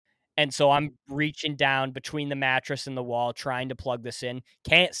And so I'm reaching down between the mattress and the wall, trying to plug this in.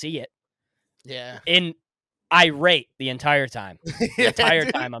 Can't see it. Yeah. Irate the entire time. The entire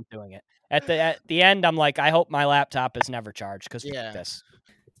dude. time I'm doing it. At the end, I'm like, I hope my laptop is never charged because fuck this.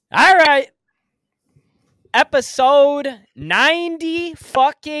 All right. Episode 90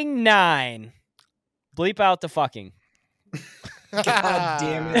 fucking 9. Bleep out the fucking. God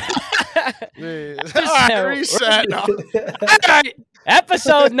damn it. All right, reset. No. All right.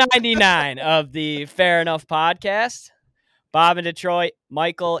 Episode 99 of the Fair Enough podcast. Bob in Detroit,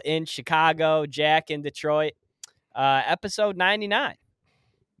 Michael in Chicago, Jack in Detroit. Episode 99.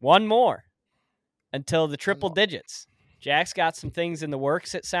 One more until the triple digits. Jack's got some things in the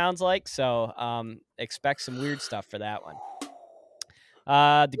works, it sounds like, so expect some weird stuff for that one.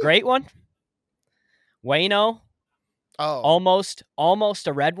 The great one, Wayno. Oh, Almost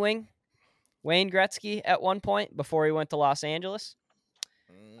a Red Wing, Wayne Gretzky at one point before he went to Los Angeles.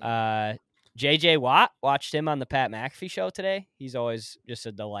 JJ Watt, watched him on the Pat McAfee show today. He's always just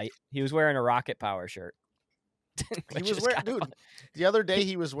a delight. He was wearing a Rocket Power shirt. he was wearing, dude. The other day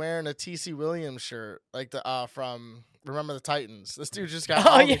he was wearing a TC Williams shirt, like the from Remember the Titans. This dude just got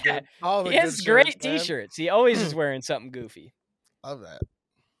all the he has good great shirts, man. T-shirts. He always is wearing something goofy. Love that.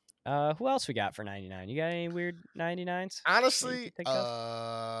 Who else we got for 99? You got any weird 99s? Honestly, think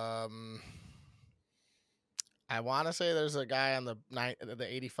of? I want to say there's a guy on the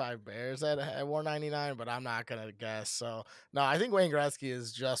 85 Bears that wore 99, but I'm not gonna guess. So no, I think Wayne Gretzky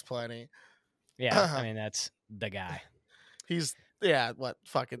is just plenty. Yeah, I mean that's the guy. He's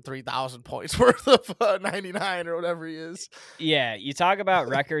fucking 3,000 points worth of 99 or whatever he is. Yeah, you talk about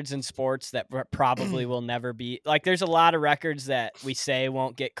records in sports that probably will never be, like, there's a lot of records that we say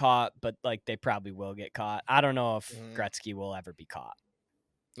won't get caught, but like they probably will get caught. I don't know if Gretzky will ever be caught.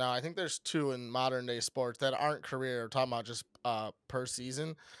 No, I think there's two in modern day sports that aren't career. We're talking about just per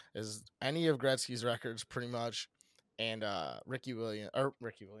season. Is any of Gretzky's records pretty much, and Ricky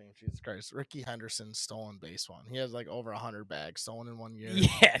Henderson's stolen base one. He has like over 100 bags stolen in 1 year.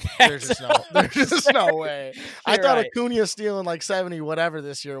 Yeah, there's just no way. I thought right. Acuna stealing like 70 whatever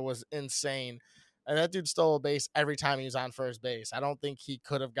this year was insane. And that dude stole a base every time he was on first base. I don't think he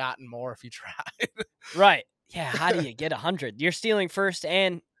could have gotten more if he tried. Right. Yeah, how do you get 100? You're stealing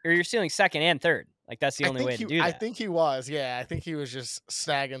you're stealing second and third. Like that's the only way to do that. I think he was. Yeah, I think he was just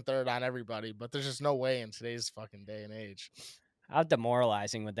snagging third on everybody, but there's just no way in today's fucking day and age. How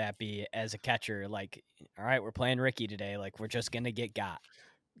demoralizing would that be as a catcher? Like, all right, we're playing Ricky today. Like, we're just going to get got.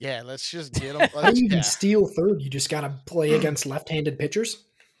 Yeah, let's just get him. How do you even steal third? You just got to play against left-handed pitchers?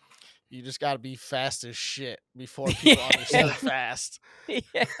 You just got to be fast as shit before people understand fast.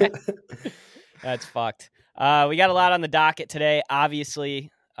 Yeah. That's fucked. We got a lot on the docket today.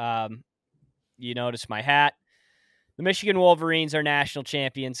 Obviously, you noticed my hat. The Michigan Wolverines are national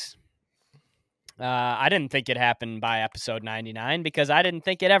champions. I didn't think it happened by episode 99 because I didn't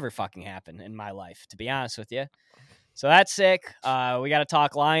think it ever fucking happened in my life, to be honest with you. So that's sick. We got to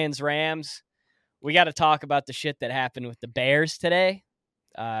talk Lions, Rams. We got to talk about the shit that happened with the Bears today.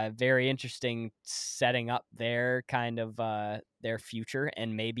 Very interesting setting up their kind of their future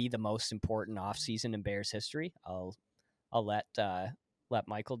and maybe the most important offseason in Bears history. I'll let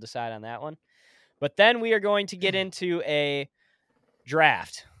Michael decide on that one. But then we are going to get into a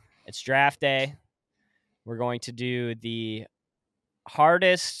draft. It's draft day. We're going to do the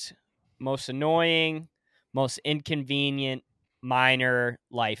hardest, most annoying, most inconvenient, minor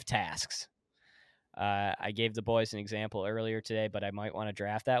life tasks. I gave the boys an example earlier today, but I might want to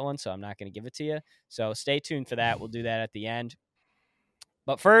draft that one, so I'm not going to give it to you. So stay tuned for that. We'll do that at the end.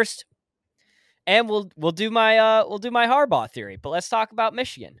 But first, and we'll do my Harbaugh theory. But let's talk about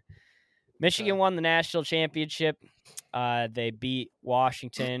Michigan. Michigan won the national championship. They beat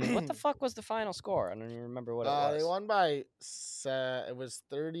Washington. What the fuck was the final score? I don't even remember what it was. They won by it was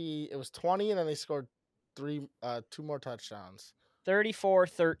 30. It was 20, and then they scored two more touchdowns.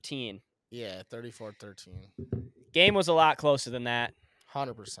 34-13. Yeah, 34-13. Game was a lot closer than that.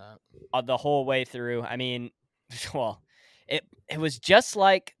 100%. The whole way through. I mean, well, it was just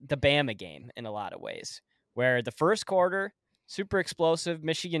like the Bama game in a lot of ways, where the first quarter, super explosive.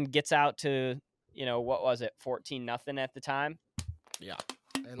 Michigan gets out to, what was it, 14-0 at the time? Yeah.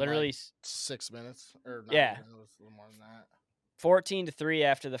 And literally like 6 minutes. Or not, yeah. It was a little more than that. 14-3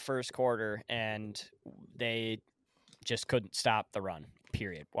 after the first quarter, and they just couldn't stop the run,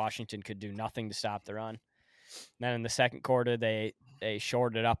 period. Washington could do nothing to stop the run. Then in the second quarter, they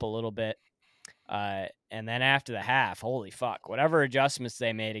shorted it up a little bit. And then after the half, holy fuck, whatever adjustments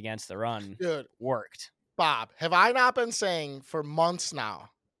they made against the run worked. Bob, have I not been saying for months now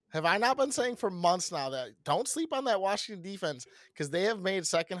Have I not been saying for months now that don't sleep on that Washington defense because they have made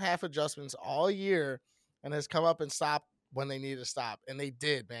second half adjustments all year and has come up and stopped when they need to stop, and they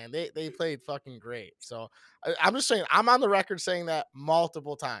did, man. They played fucking great. So I'm just saying, I'm on the record saying that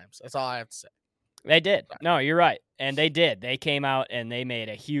multiple times. That's all I have to say. They did. No, you're right, and they did. They came out and they made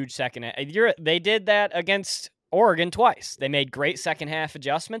a huge second. They did that against Oregon twice. They made great second half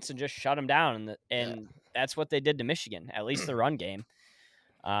adjustments and just shut them down, and that's what they did to Michigan. At least the run game.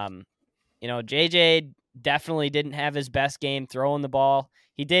 JJ definitely didn't have his best game throwing the ball.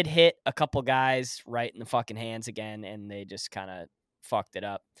 He did hit a couple guys right in the fucking hands again, and they just kind of fucked it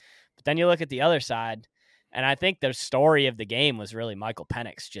up. But then you look at the other side, and I think the story of the game was really Michael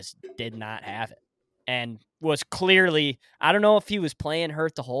Penix just did not have it. And was clearly, I don't know if he was playing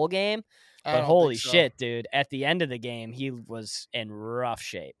hurt the whole game, but holy shit, dude. At the end of the game, he was in rough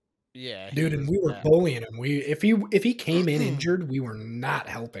shape. Yeah. Dude, and we were bullying him. If he came in injured, we were not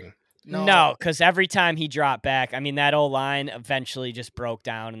helping. No, because every time he dropped back, I mean, that O-line eventually just broke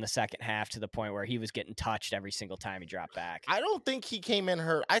down in the second half to the point where he was getting touched every single time he dropped back. I don't think he came in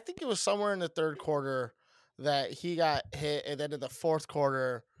hurt. I think it was somewhere in the third quarter that he got hit, and then in the fourth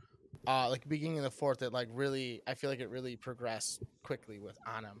quarter, beginning of the fourth, it I feel like it really progressed quickly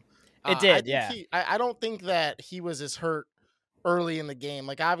on him. It did, I don't think that he was as hurt early in the game.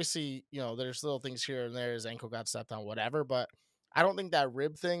 Like, obviously, there's little things here and there. His ankle got stepped on, whatever, but I don't think that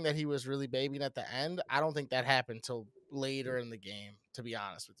rib thing that he was really babying at the end, I don't think that happened till later in the game, to be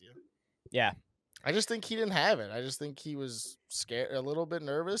honest with you. Yeah. I just think he didn't have it. I just think he was scared, a little bit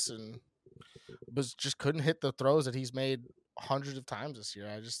nervous, and just couldn't hit the throws that he's made hundreds of times this year.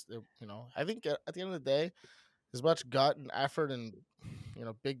 I think at the end of the day, as much gut and effort and,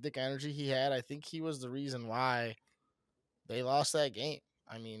 big dick energy he had, I think he was the reason why they lost that game.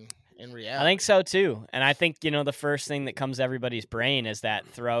 I mean, in reality. I think so too. And I think, the first thing that comes to everybody's brain is that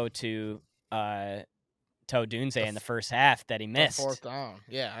throw to Odunze in the first half that he missed. Fourth down.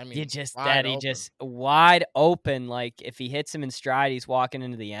 Yeah, I mean, he just wide open. Like, if he hits him in stride, he's walking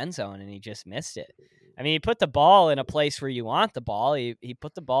into the end zone, and he just missed it. I mean, he put the ball in a place where you want the ball. He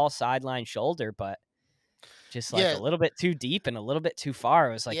put the ball sideline shoulder, but just a little bit too deep and a little bit too far.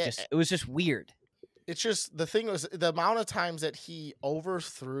 It was it was just weird. It's just, the thing was the amount of times that he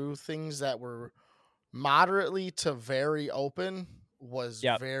overthrew things that were moderately to very open was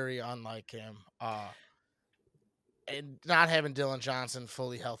very unlike him. And not having Dylan Johnson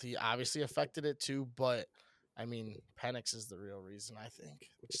fully healthy obviously affected it too, but I mean, Penix is the real reason, I think,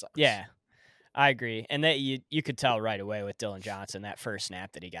 which sucks. Yeah, I agree. And that you could tell right away with Dylan Johnson, that first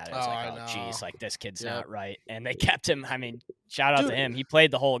snap that he got, it was geez, like, this kid's not right. And they kept him. I mean, shout out to him. He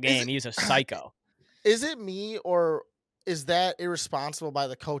played the whole game. He was a psycho. Is it me, or is that irresponsible by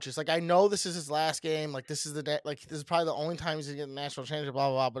the coaches? Like, I know this is his last game. Like, this is this is probably the only time he's gonna get the national championship, blah,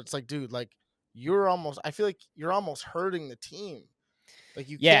 blah, blah. But it's like, dude, like, I feel like you're almost hurting the team. Like,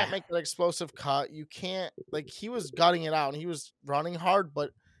 you can't make that explosive cut. You can't, like, he was gutting it out and he was running hard, but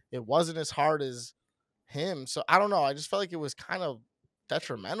it wasn't as hard as him. So I don't know. I just felt like it was kind of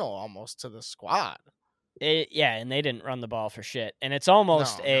detrimental almost to the squad. And they didn't run the ball for shit. And it's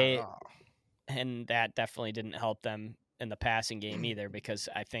almost and that definitely didn't help them in the passing game either, because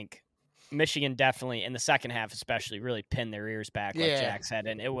I think Michigan definitely, in the second half especially, really pinned their ears back, like Jack said.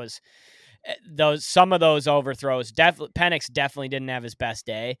 And it was some of those overthrows. Penix definitely didn't have his best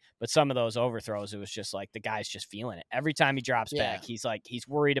day, but some of those overthrows, it was just like the guy's just feeling it. Every time he drops back, he's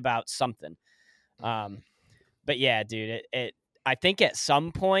worried about something. But yeah, dude, I think at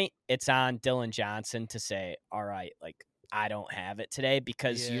some point it's on Dylan Johnson to say, all right, like, I don't have it today,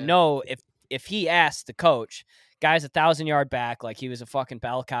 because if he asked the coach, guy's 1,000-yard back, like he was a fucking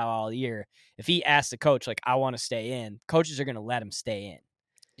bell cow all year. If he asked the coach, like, I want to stay in, coaches are going to let him stay in.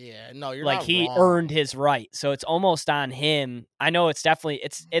 Yeah, no, you're like, not he wrong. earned his right. So it's almost on him. I know it's definitely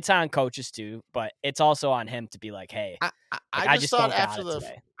it's on coaches too, but it's also on him to be like, hey, I just thought after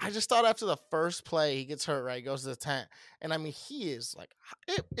the first play he gets hurt, right? He goes to the tent, and I mean, he is like,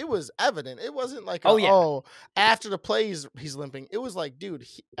 it was evident. It wasn't like after the play he's limping. It was like, dude,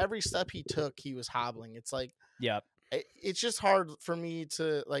 every step he took, he was hobbling. It's like, it's just hard for me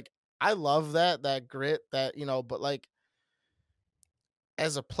to, like, I love that grit, that, but like,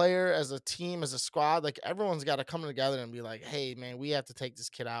 as a player, as a team, as a squad, like, everyone's got to come together and be like, hey, man, we have to take this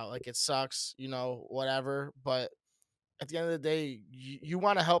kid out. Like, it sucks, whatever. But at the end of the day, you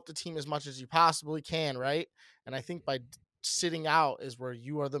want to help the team as much as you possibly can, right? And I think by sitting out is where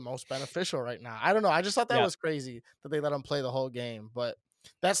you are the most beneficial right now. I don't know. I just thought that was crazy that they let him play the whole game. But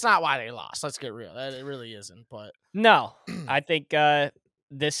that's not why they lost. Let's get real. It really isn't. But no, I think it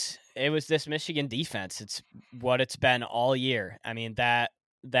was this Michigan defense. It's what it's been all year. I mean, that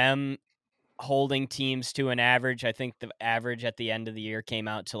them holding teams to an average. I think the average at the end of the year came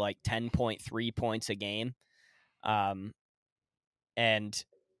out to like 10.3 points a game. And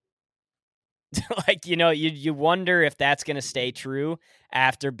like, you wonder if that's going to stay true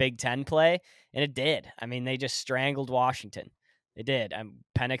after Big Ten play. And it did. I mean, they just strangled Washington. They did.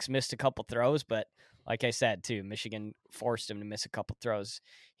 Penix missed a couple throws, but like I said, too, Michigan forced him to miss a couple throws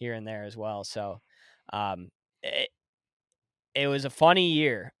here and there as well. So it was a funny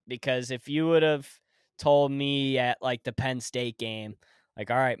year, because if you would have told me at like the Penn State game,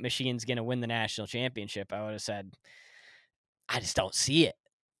 like, all right, Michigan's going to win the national championship, I would have said, I just don't see it.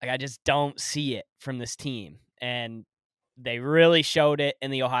 Like, I just don't see it from this team. And they really showed it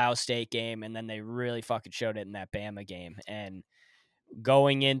in the Ohio State game, and then they really fucking showed it in that Bama game. And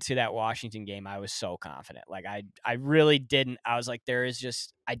going into that Washington game, I was so confident. Like, I really didn't. I was like,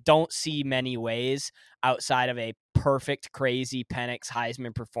 I don't see many ways outside of a perfect, crazy Penix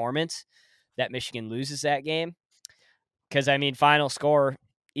Heisman performance that Michigan loses that game. Because, I mean, final score,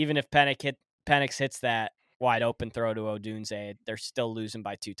 even if Penix hits that wide open throw to Odunze, they're still losing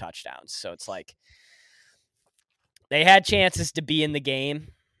by 2 touchdowns. So it's like they had chances to be in the game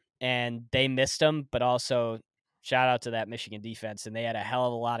and they missed them, but also shout out to that Michigan defense. And they had a hell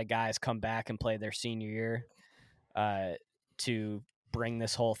of a lot of guys come back and play their senior year to bring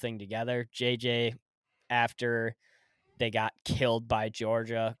this whole thing together. JJ, after they got killed by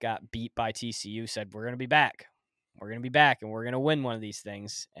Georgia, got beat by TCU, said, we're going to be back. We're going to be back and we're going to win one of these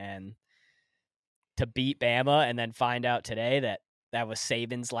things. And to beat Bama and then find out today that was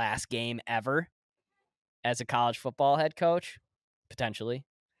Saban's last game ever as a college football head coach, potentially,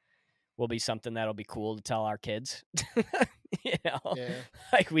 will be something that'll be cool to tell our kids.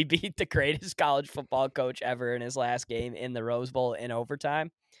 Like, we beat the greatest college football coach ever in his last game in the Rose Bowl in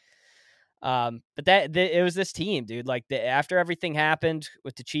overtime. But it was this team, dude. Like, after everything happened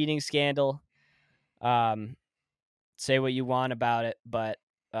with the cheating scandal, say what you want about it, but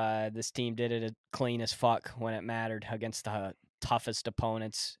this team did it clean as fuck when it mattered against the toughest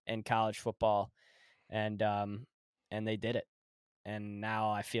opponents in college football, and they did it. And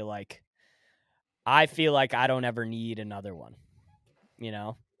now I feel like I don't ever need another one.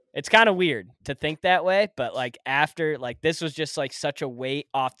 It's kind of weird to think that way, but like, after, like, this was just like such a weight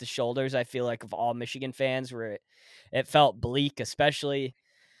off the shoulders, I feel like, of all Michigan fans, where it felt bleak, especially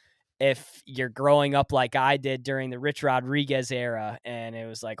if you're growing up like I did during the Rich Rodriguez era, and it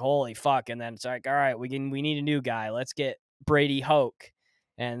was like, holy fuck. And then it's like, all right, we need a new guy. Let's get Brady Hoke.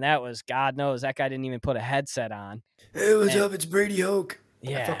 And that was, God knows, that guy didn't even put a headset on. Hey, what's up? It's Brady Hoke.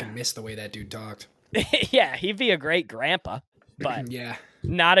 Yeah. I fucking missed the way that dude talked. Yeah, he'd be a great grandpa, but yeah,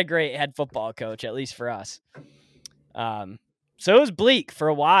 not a great head football coach, at least for us. So it was bleak for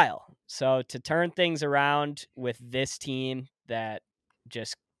a while. So to turn things around with this team that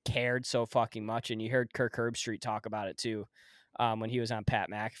just cared so fucking much, and you heard Kirk Herbstreit talk about it too, when he was on Pat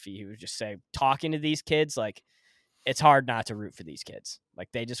McAfee. He would just say, talking to these kids, like, it's hard not to root for these kids. Like,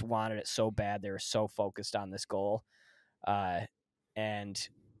 they just wanted it so bad. They were so focused on this goal. And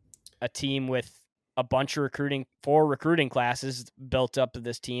a team with a bunch of four recruiting classes built up of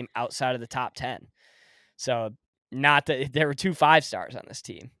this team outside of the top 10. So there were 2 5-stars on this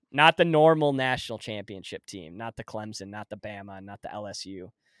team, not the normal national championship team, not the Clemson, not the Bama, not the LSU.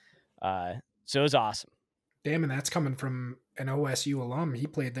 So it was awesome. Damn, and that's coming from an OSU alum. He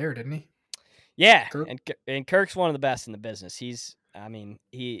played there, didn't he? Yeah, Kirk? And Kirk's one of the best in the business. He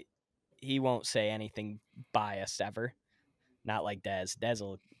won't say anything biased ever. Not like Dez. Dez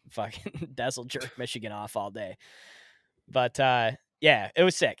will jerk Michigan off all day. But yeah, it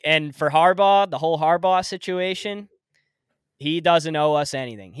was sick. And for Harbaugh, the whole Harbaugh situation, he doesn't owe us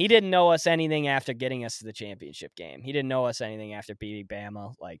anything. He didn't owe us anything after getting us to the championship game. He didn't owe us anything after beating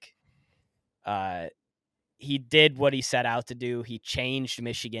Bama. Like, he did what he set out to do. He changed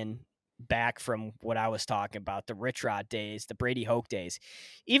Michigan back from what I was talking about, the Rich Rod days, the Brady Hoke days,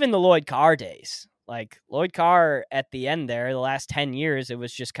 even the Lloyd Carr days. Like, Lloyd Carr at the end there, the last 10 years, it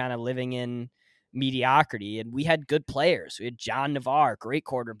was just kind of living in mediocrity. And we had good players. We had John Navarre, great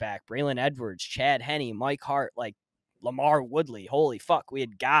quarterback, Braylon Edwards, Chad Henne, Mike Hart, like Lamar Woodley. Holy fuck, we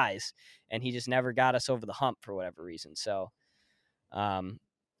had guys. And he just never got us over the hump for whatever reason. So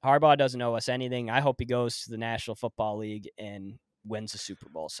Harbaugh doesn't owe us anything. I hope he goes to the National Football League and wins a Super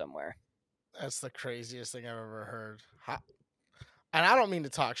Bowl somewhere. That's the craziest thing I've ever heard. And I don't mean to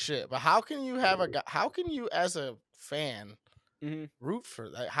talk shit, but how can you as a fan root for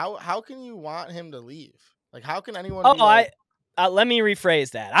that? How can you want him to leave? Like, how can anyone? Let me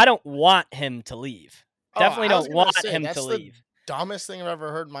rephrase that. I don't want him to leave. Definitely don't want him to leave. dumbest thing I've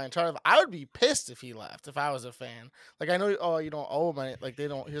ever heard in my entire life. I would be pissed if he left, if I was a fan. Like, I know, you don't owe him any, like, he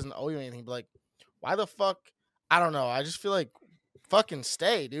doesn't owe you anything, but like, why the fuck? I don't know. I just feel like fucking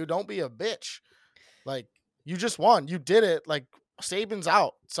stay, dude. Don't be a bitch. Like, you just won. You did it. Like, Saban's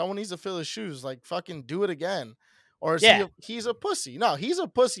out. Someone needs to fill his shoes. Like, fucking do it again. Or is he's a pussy? No, he's a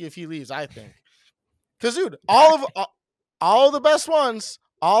pussy if he leaves, I think. Because, dude, all of the best ones,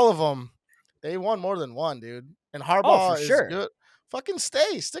 all of them, they won more than one, dude. And Harbaugh is good. Fucking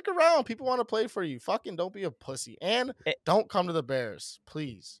stay. Stick around. People want to play for you. Fucking don't be a pussy. And don't come to the Bears,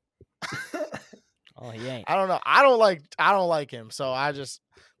 please. Oh, he ain't. I don't know. I don't like him. So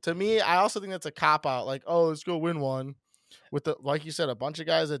to me, I also think that's a cop out. Like, oh, let's go win one with like you said, a bunch of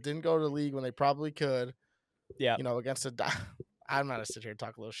guys that didn't go to the league when they probably could. Yeah. Against I'm not gonna sit here and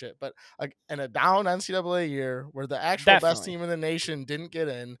talk a little shit, but in a down NCAA year where the actual best team in the nation didn't get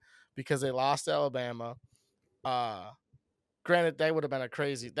in because they lost to Alabama. Granted, that would have been a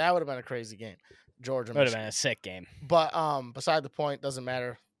crazy game. Georgia would have been a sick game. But beside the point, doesn't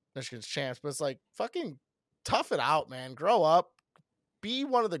matter. Michigan's champs, but it's like fucking tough it out, man. Grow up, be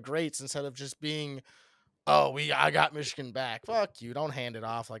one of the greats instead of just being, I got Michigan back. Fuck you. Don't hand it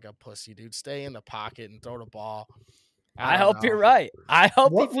off like a pussy, dude. Stay in the pocket and throw the ball. I hope you're right. I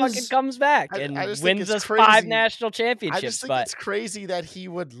hope he fucking comes back and wins us 5 national championships. I just think it's crazy that he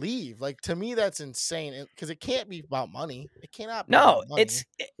would leave. Like, to me, that's insane because it can't be about money. It cannot be about money.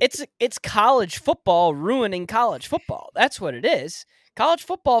 It's college football ruining college football. That's what it is. College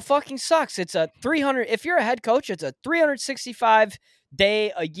football fucking sucks. It's a 300. If you're a head coach, it's a 365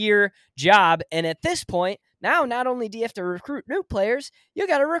 day a year job. And at this point, now not only do you have to recruit new players, you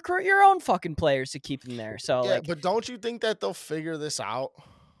got to recruit your own fucking players to keep them there. So yeah, but don't you think that they'll figure this out?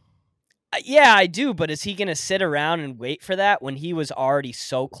 Yeah, I do. But is he going to sit around and wait for that when he was already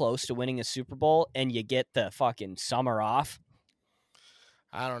so close to winning a Super Bowl and you get the fucking summer off?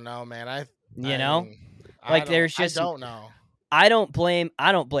 I don't know, man. I don't know. I don't blame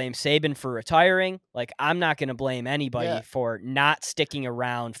Saban for retiring. Like, I'm not going to blame anybody for not sticking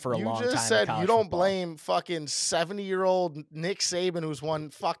around for a long time. You just said you don't blame fucking 70-year-old Nick Saban who's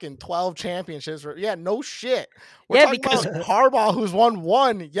won fucking 12 championships. No shit. We're talking because about Harbaugh who's won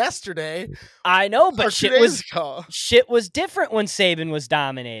 1 yesterday. I know, but shit was different when Saban was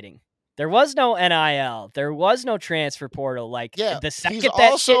dominating. There was no NIL. There was no transfer portal. Like, the second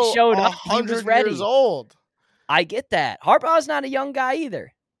that shit showed up, he was ready. Years old. I get that. Harbaugh's not a young guy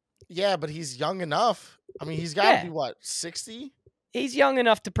either. Yeah, but he's young enough. I mean, he's got to be, 60? He's young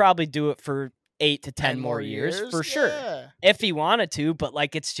enough to probably do it for 8 to 10 more years, for sure. If he wanted to, but,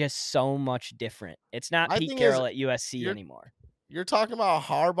 like, it's just so much different. It's not Pete Carroll at USC anymore. You're talking about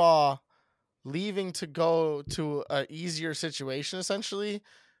Harbaugh leaving to go to an easier situation, essentially.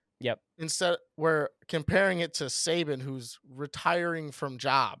 Yep. Instead, we're comparing it to Saban, who's retiring from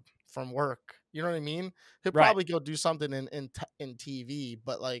work. You know what I mean? He'll probably go do something in TV,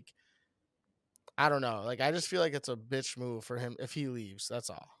 but like, I don't know. Like, I just feel like it's a bitch move for him if he leaves. That's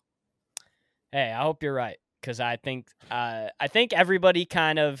all. Hey, I hope you're right because I think everybody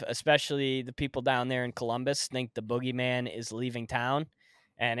kind of, especially the people down there in Columbus, think the boogeyman is leaving town,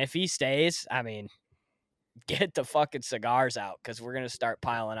 and if he stays, I mean, get the fucking cigars out because we're gonna start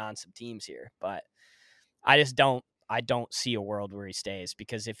piling on some teams here. But I don't see a world where he stays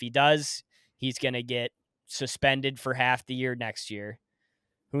because if he does, he's going to get suspended for half the year next year.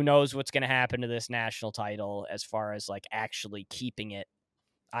 Who knows what's going to happen to this national title as far as like actually keeping it.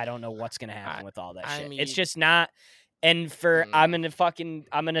 I don't know what's going to happen with all that shit. Mean, it's just not. And I'm going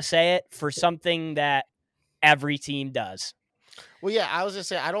to say it for something that every team does. Well, yeah, I was just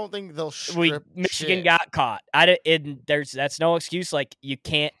saying, I don't think they'll Michigan got caught. That's no excuse. Like, you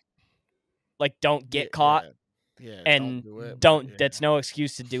can't, like, don't get caught. Yeah, and that's no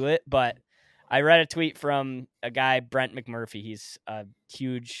excuse to do it. But I read a tweet from a guy, Brent McMurphy. He's a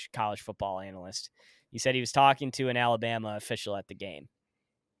huge college football analyst. He said he was talking to an Alabama official at the game.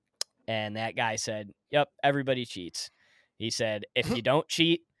 And that guy said, yep, everybody cheats. He said, if you don't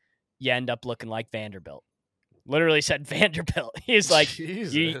cheat, you end up looking like Vanderbilt. Literally said Vanderbilt. He's like,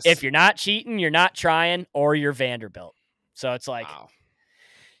 if you're not cheating, you're not trying, or you're Vanderbilt. So it's like,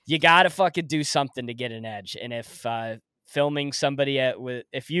 you got to fucking do something to get an edge. And if filming somebody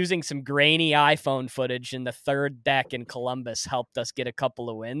if using some grainy iPhone footage in the third deck in Columbus helped us get a couple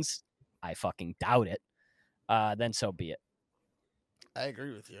of wins, I fucking doubt it. Then so be it. I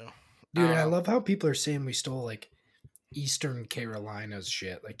agree with you. Dude, I love how people are saying we stole like Eastern Carolina's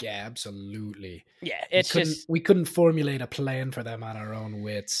shit. Like, yeah, absolutely. Yeah, we couldn't formulate a plan for them on our own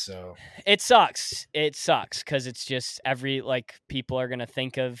wits. So it sucks. It sucks because it's just people are gonna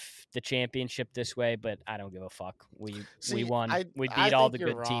think of the championship this way, but I don't give a fuck. We won. We beat all the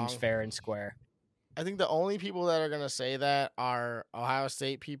good teams fair and square. I think the only people that are going to say that are Ohio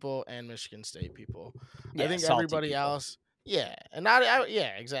State people and Michigan State people. Yeah, I think everybody else, yeah, and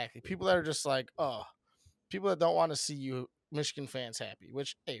yeah, exactly. People that are just like, oh, people that don't want to see you Michigan fans happy.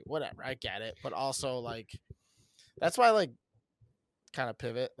 Which, hey, whatever, I get it, but also like, that's why kind of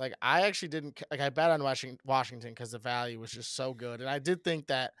pivot. Like, I actually didn't I bet on Washington because the value was just so good, and I did think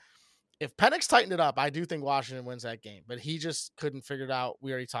that if Penix tightened it up, I do think Washington wins that game, but he just couldn't figure it out.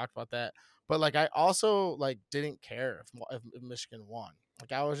 We already talked about that. But I also didn't care if Michigan won.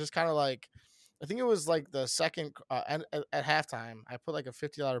 I was just kind of I think it was the second at halftime. I put a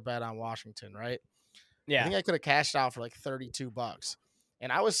 $50 bet on Washington, right? Yeah. I think I could have cashed out for $32, and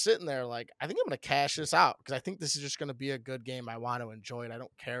I was sitting there I think I'm going to cash this out because I think this is just going to be a good game. I want to enjoy it. I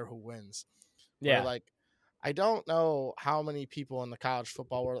don't care who wins. Yeah. Where, I don't know how many people in the college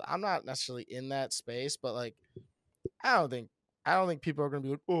football world. I'm not necessarily in that space, but I don't think people are going to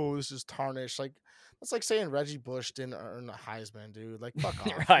be like, oh, this is tarnished. That's like saying Reggie Bush didn't earn the Heisman, dude. Fuck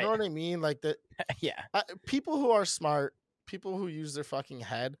off. Right. You know what I mean? Yeah. People who are smart, people who use their fucking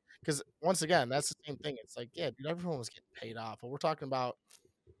head. Because once again, that's the same thing. It's yeah, dude, everyone was getting paid off. But we're talking about,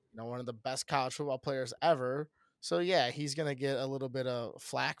 one of the best college football players ever. So yeah, he's gonna get a little bit of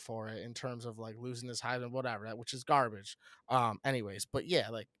flack for it in terms of losing his Heisman, whatever, which is garbage. Anyways, but yeah,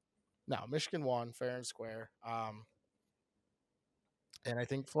 no, Michigan won fair and square. And I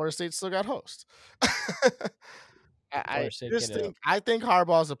think Florida State still got host. I think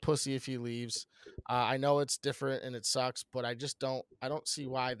Harbaugh's a pussy if he leaves. I know it's different and it sucks, but I don't see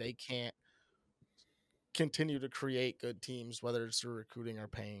why they can't continue to create good teams, whether it's through recruiting or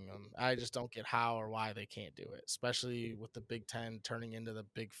paying them. I just don't get how or why they can't do it, especially with the Big 10 turning into the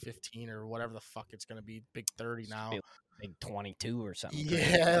Big 15 or whatever the fuck it's going to be, Big 30 now. Big 22 or something.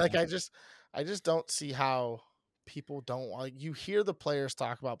 Yeah, I just don't see how people don't you hear the players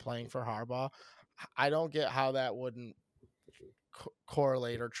talk about playing for Harbaugh. I don't get how that wouldn't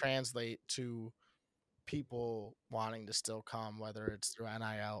correlate or translate to people wanting to still come, whether it's through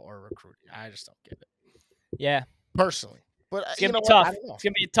NIL or recruiting. I just don't get it. Yeah, personally, but it's gonna be tough. It's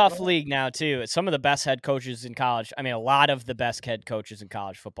gonna be a tough league now too. Some of the best head coaches in college. I mean, a lot of the best head coaches in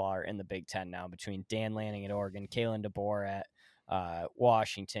college football are in the Big Ten now. Between Dan Lanning at Oregon, Kalen DeBoer at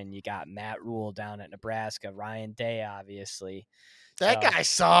Washington, you got Matt Rule down at Nebraska, Ryan Day, obviously. That guy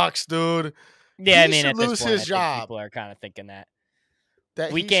sucks, dude. Yeah, he should lose his job. People are kind of thinking that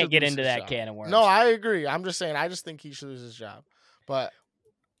we can't get into that can of worms. No, I agree. I'm just saying. I just think he should lose his job, but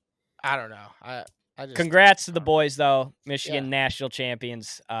I don't know. Congrats to the boys, though. Michigan national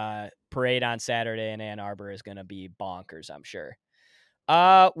champions. Parade on Saturday in Ann Arbor is going to be bonkers, I'm sure.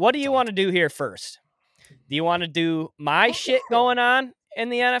 What do you want to do here first? Do you want to do my shit going on in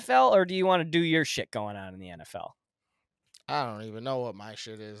the NFL, or do you want to do your shit going on in the NFL? I don't even know what my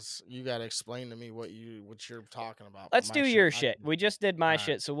shit is. You got to explain to me what you're talking about. Let's do your shit. We just did my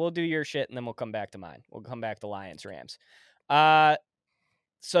shit, so we'll do your shit, and then we'll come back to mine. We'll come back to Lions, Rams.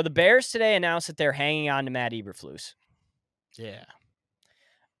 So the Bears today announced that they're hanging on to Matt Eberflus. Yeah.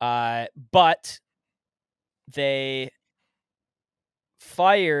 But they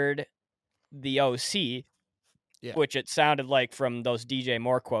fired the OC, which it sounded like from those DJ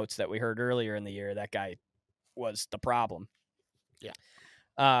Moore quotes that we heard earlier in the year, that guy was the problem.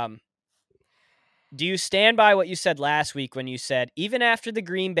 Yeah. Do you stand by what you said last week when you said, even after the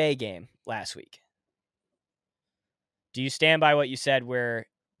Green Bay game last week, do you stand by what you said where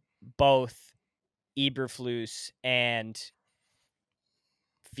both Eberflus and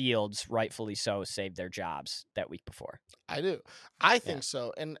Fields, rightfully so, saved their jobs that week before? I do. I think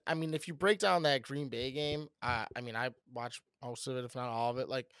so. And I mean, if you break down that Green Bay game, I watched most of it, if not all of it.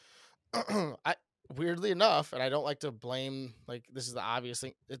 Weirdly enough, and I don't like to blame, this is the obvious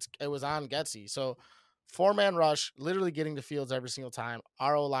thing, it was on Getsy. So 4-man rush, literally getting to Fields every single time.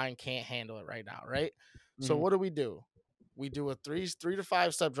 Our O-line can't handle it right now, right? Mm-hmm. So what do? We do a 3 to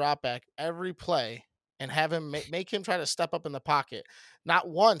 5 step drop back every play and have him make him try to step up in the pocket. Not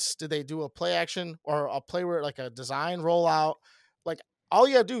once did they do a play action or a play where a design rollout. All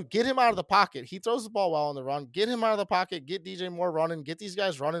you gotta do, get him out of the pocket. He throws the ball well on the run. Get him out of the pocket. Get DJ Moore running. Get these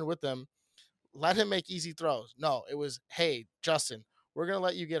guys running with them. Let him make easy throws. No, it was, hey, Justin, we're going to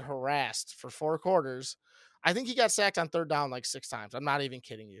let you get harassed for 4 quarters. I think he got sacked on 3rd down 6 times. I'm not even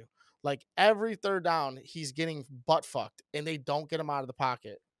kidding you. Every 3rd down, he's getting butt fucked, and they don't get him out of the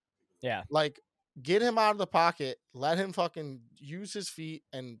pocket. Yeah. get him out of the pocket, let him fucking use his feet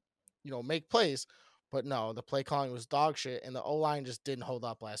and, make plays. But no, the play calling was dog shit, and the O-line just didn't hold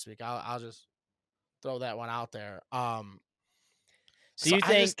up last week. I'll just throw that one out there. So So you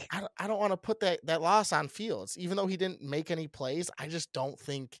think I don't want to put that loss on Fields, even though he didn't make any plays. I just don't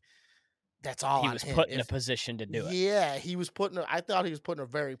think that's all he on was him. put in a position to do it? Yeah, he was I thought he was put in a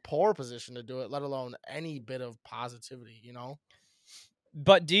very poor position to do it, let alone any bit of positivity,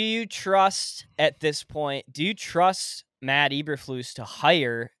 But do you trust at this point? Do you trust Matt Eberflus to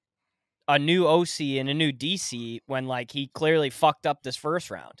hire a new OC and a new DC when he clearly fucked up this first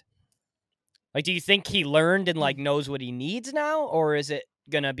round? Do you think he learned and knows what he needs now, or is it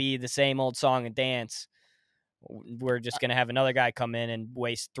gonna be the same old song and dance? We're just gonna have another guy come in and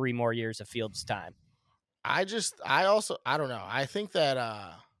waste 3 more years of Fields' time. I don't know. I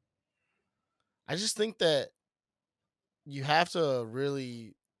just think that you have to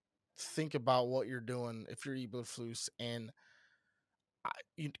really think about what you're doing if you're Eberflus, and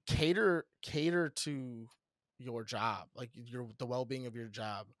you cater to your job, the well-being of your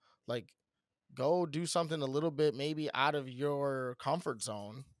job. Go do something a little bit maybe out of your comfort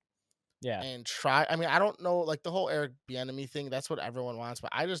zone. Yeah. And try. I mean, I don't know, the whole Eric Bieniemy thing, that's what everyone wants,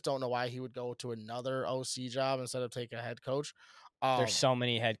 but I just don't know why he would go to another OC job instead of take a head coach. There's so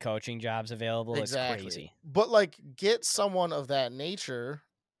many head coaching jobs available. Exactly. It's crazy. But get someone of that nature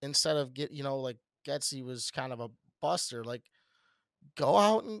instead of Getsy was kind of a buster. Go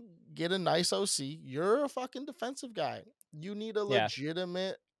out and get a nice OC. You're a fucking defensive guy. You need a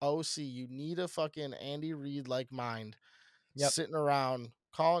legitimate OC. You need a fucking Andy Reid mind sitting around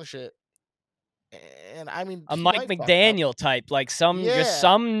calling shit. And I mean, a Mike McDaniel type, just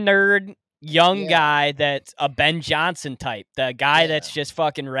some nerd young guy that's a Ben Johnson type, the guy that's just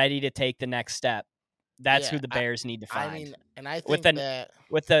fucking ready to take the next step. That's who the Bears need to find. I mean, and I think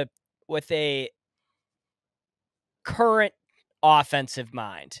with a current offensive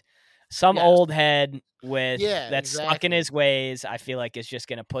mind, some old head that's stuck in his ways, I feel like is just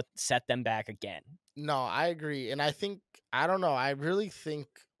going to set them back again. No, I agree. And I think, I don't know, I really think,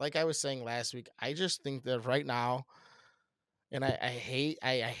 like I was saying last week, I just think that right now, and I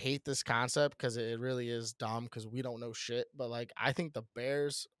hate this concept because it really is dumb because we don't know shit. But I think the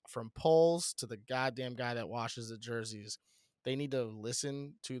Bears, from polls to the goddamn guy that washes the jerseys, they need to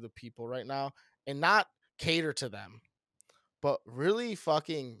listen to the people right now and not cater to them, but really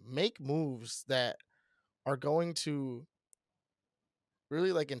fucking make moves that are going to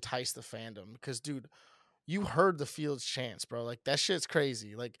really entice the fandom. Because, dude, you heard the Fields chants, bro. That shit's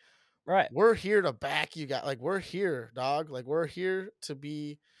crazy. Right. We're here to back you guys. We're here, dog. We're here to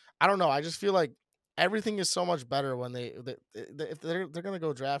be. I don't know. I just feel like everything is so much better when if they're gonna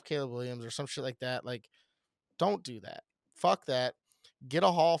go draft Caleb Williams or some shit like that. Don't do that. Fuck that. Get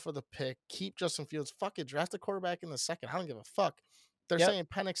a haul for the pick. Keep Justin Fields. Fuck it. Draft a quarterback in the second. I don't give a fuck. They're saying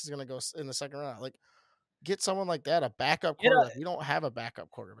Penix is gonna go in the second round. Get someone like that, a backup quarterback. We don't have a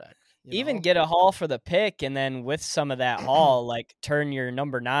backup quarterback. Get a haul for the pick, and then with some of that haul, turn your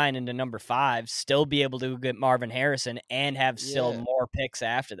number 9 into number 5, still be able to get Marvin Harrison and have still more picks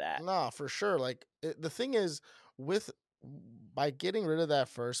after that. No, for sure. The thing is, by getting rid of that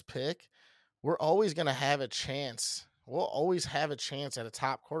first pick, we're always going to have a chance. We'll always have a chance at a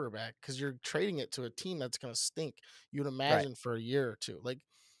top quarterback because you're trading it to a team that's going to stink. You'd imagine for a year or two.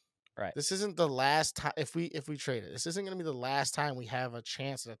 Right. This isn't the last time if we trade it. This isn't going to be the last time we have a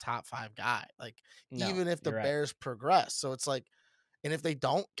chance at a top 5 guy. Even if the Bears progress. So it's and if they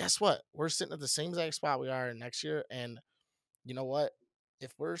don't, guess what? We're sitting at the same exact spot we are next year. And you know what?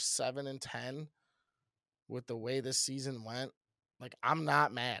 If we're 7-10 with the way this season went, I'm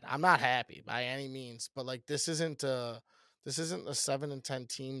not mad. I'm not happy by any means. But this isn't a 7-10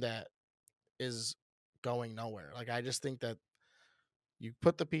 team that is going nowhere. I just think that you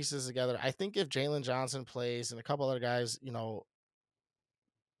put the pieces together. I think if Jalen Johnson plays and a couple other guys,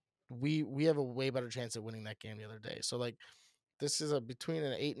 we have a way better chance of winning that game the other day. So this is between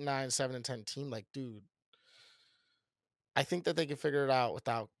an 8-9, 7-10 team. Dude, I think that they can figure it out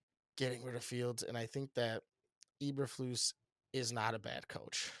without getting rid of Fields, and I think that Eberflus is not a bad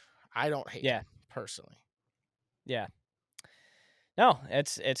coach. I don't hate him personally. Yeah. No,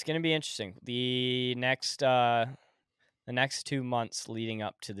 it's going to be interesting. The next 2 months leading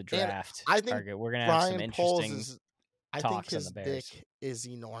up to the draft, I think we're going to have some interesting talks his on the Bears. dick is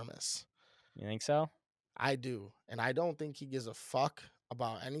enormous. You think so? I do. And I don't think he gives a fuck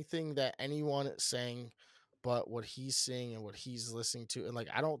about anything that anyone is saying but what he's seeing and what he's listening to. And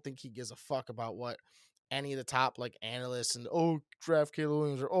I don't think he gives a fuck about what any of the top analysts and draft Caleb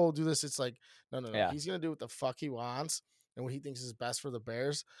Williams or do this. It's no. Yeah. He's going to do what the fuck he wants. and what he thinks is best for the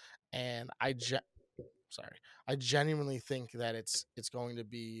Bears. And I genuinely think that it's going to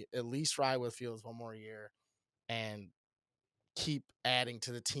be at least ride with Fields one more year and keep adding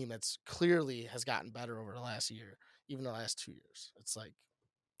to the team that's clearly has gotten better over the last year, even the last 2 years. It's like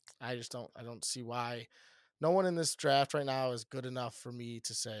I don't see why no one in this draft right now is good enough for me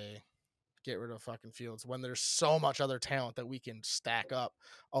to say get rid of fucking Fields when there's so much other talent that we can stack up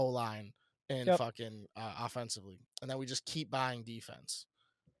O-line and fucking offensively, and then we just keep buying defense.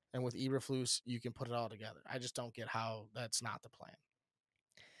 And with Eberflus, you can put it all together. I just don't get how that's not the plan.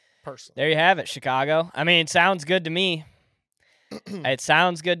 Personally, there you have it, Chicago. I mean, it sounds good to me. It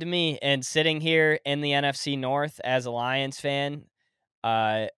sounds good to me. And sitting here in the NFC North as a Lions fan,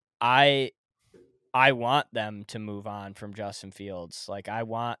 I want them to move on from Justin Fields. Like I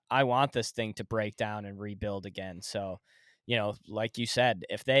want this thing to break down and rebuild again. So, like you said,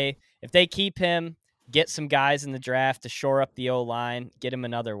 if they keep him, get some guys in the draft to shore up the O-line, get him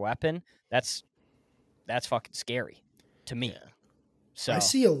another weapon, that's fucking scary to me. Yeah. So I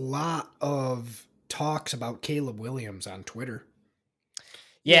see a lot of talks about Caleb Williams on Twitter.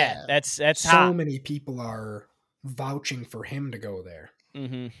 Yeah, that's so hot. Many people are vouching for him to go there.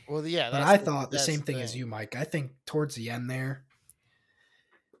 Mm-hmm. Well, yeah, but I thought the same thing as you, Mike. I think towards the end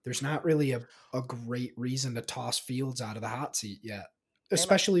there's not really a great reason to toss Fields out of the hot seat yet,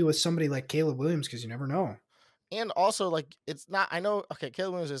 especially with somebody like Caleb Williams, because you never know. And also, like, it's not, I know, okay,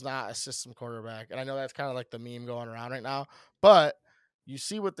 Caleb Williams is not a system quarterback, and I know that's kind of like the meme going around right now, but you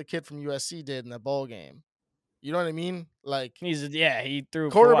see what the kid from USC did in the bowl game. You know what I mean? Like, he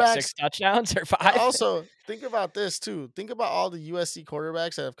threw for 6 touchdowns or 5. Also, think about this too. Think about all the USC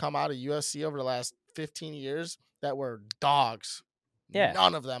quarterbacks that have come out of USC over the last 15 years that were dogs. Yeah,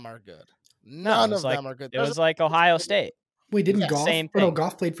 none of them are good. None of them are good. It was like Ohio State. We didn't Goff. Same thing. No,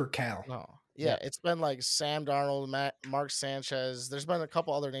 Goff played for Cal. No, yeah, it's been like Sam Darnold, Mark Sanchez. There's been a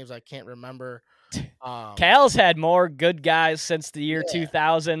couple other names I can't remember. Cal's had more good guys since the year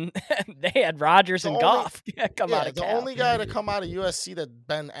 2000. They had Rodgers and Goff come out of Cal. The only guy to come out of USC that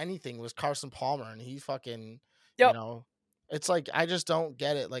been anything was Carson Palmer, and he fucking, it's like, I just don't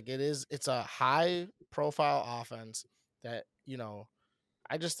get it. Like, it's a high profile offense that,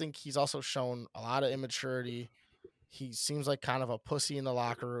 I just think he's also shown a lot of immaturity. He seems like kind of a pussy in the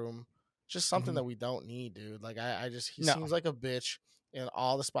locker room. Just something that we don't need, dude. Like, he seems like a bitch. And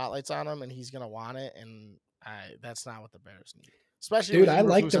all the spotlight's on him, and he's gonna want it, and that's not what the Bears need. Especially, dude, I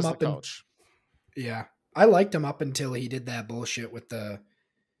liked him up I liked him up until he did that bullshit with the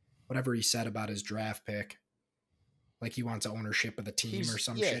whatever he said about his draft pick. Like he wants ownership of the team or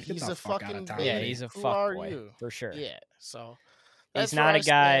some shit. He's a fucking he's a fuckboy for sure. Yeah, so he's not a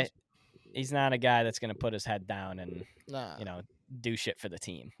guy. He's not a guy that's gonna put his head down and do shit for the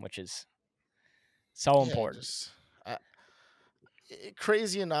team, which is so important.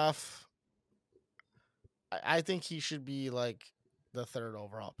 Crazy enough, I think he should be like the 3rd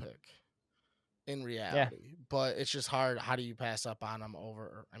overall pick in reality, but it's just hard. How do you pass up on him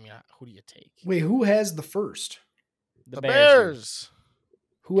over? I mean, who do you take? Wait, who has the first? The Bears.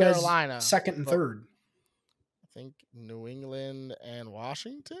 Who Carolina, has 2nd and 3rd? I think New England and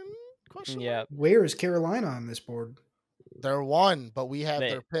Washington. Yeah. Where is Carolina on this board? They're 1, but we have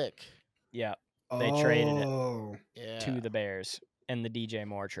their pick. Yeah. They traded it to the Bears. And the DJ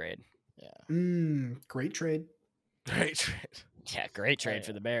Moore trade. Yeah. Great trade. Great trade. Yeah, great trade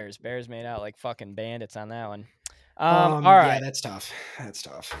for the Bears. Bears made out like fucking bandits on that one. All right. Yeah, that's tough.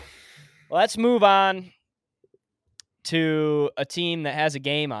 Well, let's move on to a team that has a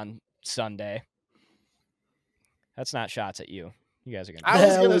game on Sunday. That's not shots at you. You guys are gonna.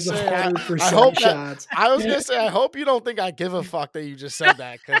 I was gonna say. I hope you don't think I give a fuck that you just said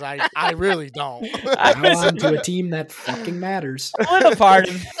that, because I really don't. Now on to a team that fucking matters. A little part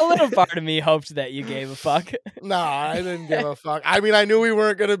of me hoped that you gave a fuck. No, I didn't give a fuck. I mean, I knew we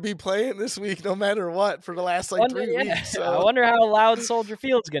weren't gonna be playing this week, no matter what, for the last 3 weeks. So. I wonder how loud Soldier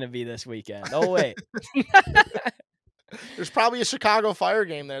Field's gonna be this weekend. Oh wait. There's probably a Chicago Fire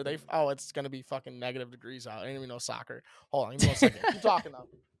game there. It's gonna be fucking negative degrees out. I didn't even know soccer. Hold on, give me 1 second. Keep talking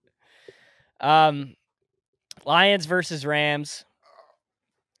now. Lions versus Rams.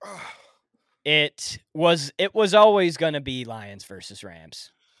 It was always gonna be Lions versus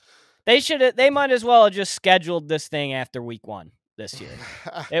Rams. They might as well have just scheduled this thing after week 1 this year.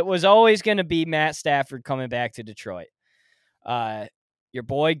 It was always gonna be Matt Stafford coming back to Detroit. Your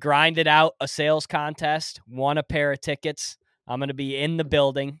boy grinded out a sales contest, won a pair of tickets. I'm going to be in the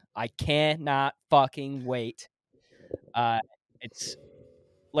building. I cannot fucking wait. It's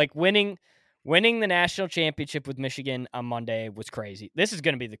like winning the national championship with Michigan on Monday was crazy. This is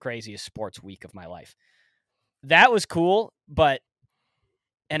going to be the craziest sports week of my life. that was cool, but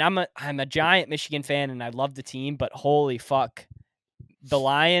and I'm a giant Michigan fan and I love the team, but holy fuck. The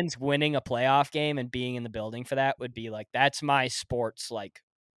Lions winning a playoff game and being in the building for that would be like, that's my sports, like,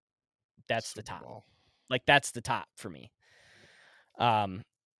 that's Super the top. Bowl. Like, that's the top for me.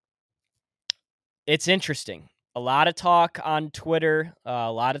 It's interesting. A lot of talk on Twitter,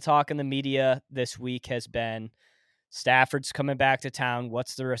 a lot of talk in the media this week has been Stafford's coming back to town.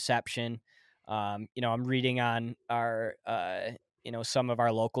 What's the reception? I'm reading on our, some of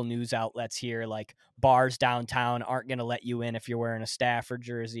our local news outlets here, like bars downtown aren't going to let you in if you're wearing a Stafford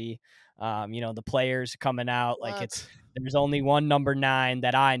jersey. The players coming out, like there's only one number 9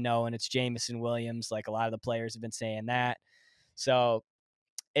 that I know, and it's Jameson Williams. Like a lot of the players have been saying that. So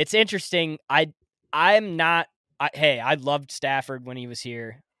it's interesting. I loved Stafford when he was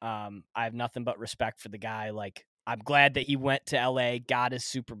here. I have nothing but respect for the guy. Like, I'm glad that he went to LA, got his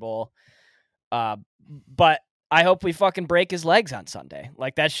Super Bowl. But I hope we fucking break his legs on Sunday.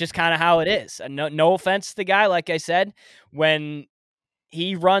 Like, that's just kind of how it is. And no offense to the guy. Like I said, when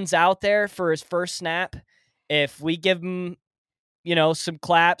he runs out there for his first snap, if we give him, some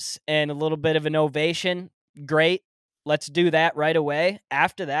claps and a little bit of an ovation, great. Let's do that right away.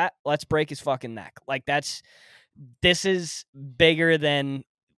 After that, let's break his fucking neck. Like, this is bigger than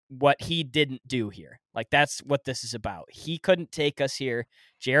what he didn't do here. Like, that's what this is about. He couldn't take us here.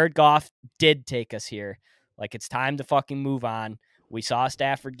 Jared Goff did take us here. Like, it's time to fucking move on. We saw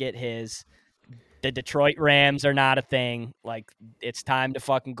Stafford get his. The Detroit Rams are not a thing. Like, it's time to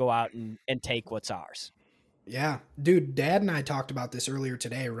fucking go out and take what's ours. Yeah. Dude, Dad and I talked about this earlier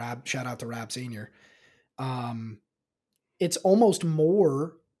today. Rob, shout out to Rob Sr. It's almost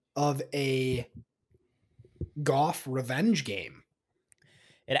more of a Goff revenge game.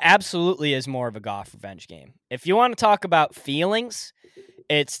 It absolutely is more of a Goff revenge game. If you want to talk about feelings,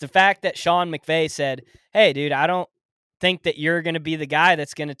 it's the fact that Sean McVay said, hey, dude, I don't think that you're going to be the guy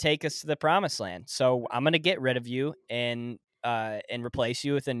that's going to take us to the promised land. So I'm going to get rid of you and replace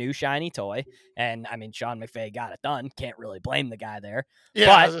you with a new shiny toy. And I mean, Sean McVay got it done. Can't really blame the guy there. Yeah,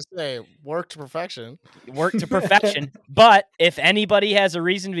 but, I was just saying, work to perfection. Work to perfection. But if anybody has a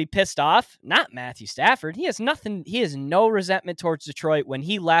reason to be pissed off, not Matthew Stafford. He has nothing. He has no resentment towards Detroit. When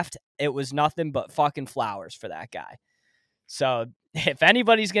he left, it was nothing but fucking flowers for that guy. So if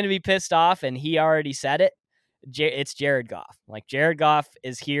anybody's going to be pissed off, and he already said it, it's Jared Goff. Like, Jared Goff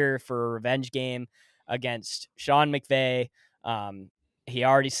is here for a revenge game against Sean McVay. He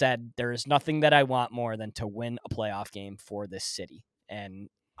already said there is nothing that I want more than to win a playoff game for this city. And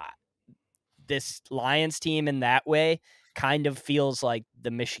this Lions team in that way kind of feels like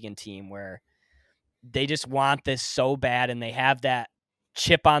the Michigan team, where they just want this so bad and they have that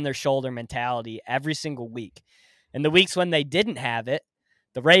chip on their shoulder mentality every single week. And the weeks when they didn't have it,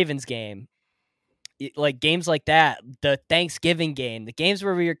 the Ravens game, like games like that, the Thanksgiving game, the games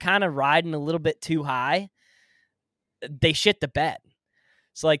where we were kind of riding a little bit too high, they shit the bed.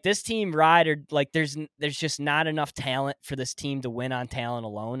 So like this team like there's just not enough talent for this team to win on talent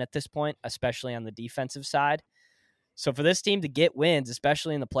alone at this point, especially on the defensive side. So for this team to get wins,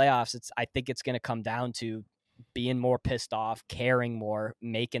 especially in the playoffs, I think it's going to come down to being more pissed off, caring more,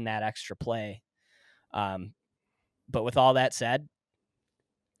 making that extra play. But with all that said,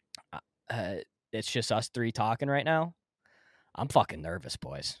 it's just us three talking right now. I'm fucking nervous,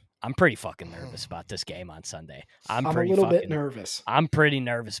 boys. I'm pretty fucking nervous about this game on Sunday. I'm a little bit nervous. I'm pretty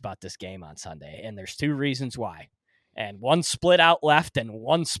nervous about this game on Sunday, and there's 2 reasons why. And one split out left and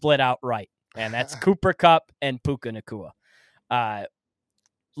one split out right, and that's Cooper Kupp and Puka Nacua.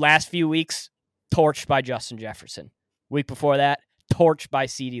 Last few weeks, torched by Justin Jefferson. Week before that, torched by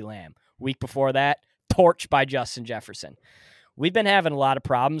CeeDee Lamb. Week before that, torched by Justin Jefferson. We've been having a lot of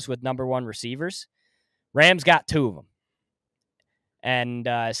problems with number 1 receivers. Rams got 2 of them.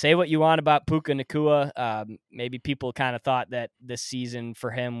 And say what you want about Puka Nacua. Maybe people kind of thought that this season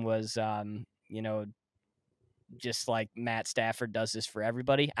for him was, just like Matt Stafford does this for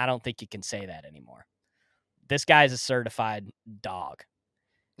everybody. I don't think you can say that anymore. This guy's a certified dog.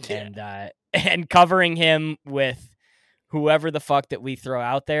 Yeah. And covering him with whoever the fuck that we throw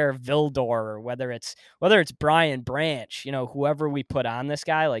out there, Vildor, or whether it's Brian Branch, whoever we put on this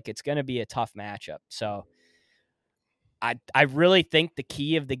guy, like it's going to be a tough matchup. So I really think the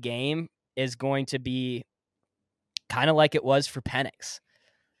key of the game is going to be kind of like it was for Penix.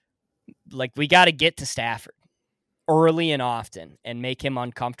 Like, we got to get to Stafford early and often and make him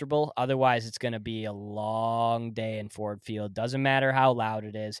uncomfortable. Otherwise, it's going to be a long day in Ford Field. Doesn't matter how loud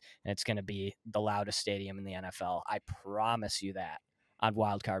it is, and it's going to be the loudest stadium in the NFL. I promise you that on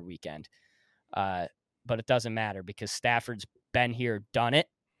Wild Card Weekend. But it doesn't matter because Stafford's been here, done it.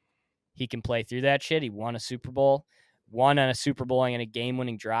 he can play through that shit. He won a Super Bowl, won on a Super Bowl and a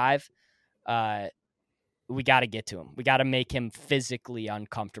game-winning drive. We got to get to him. We got to make him physically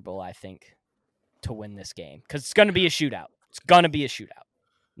uncomfortable, I think, to win this game. Because it's going to be a shootout. It's going to be a shootout.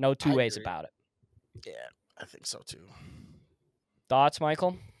 No two ways about it. Yeah, I think so too. Thoughts,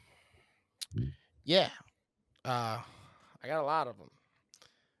 Michael? Yeah. I got a lot of them.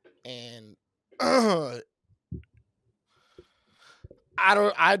 And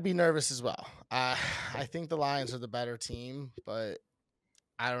I'd be nervous as well. I think the Lions are the better team, but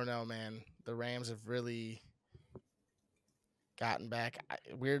I don't know, man. The Rams have really gotten back.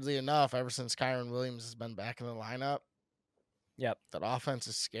 Weirdly enough, ever since Kyren Williams has been back in the lineup, yep, that offense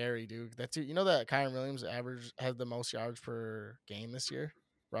is scary, dude. That Kyren Williams had the most yards per game this year,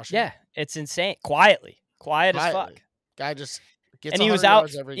 rushing. Yeah, it's insane. Quiet as fuck. Guy just gets. And he was out.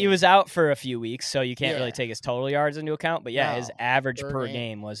 He was out for a few weeks, so you can't really take his total yards into account. But yeah, his average per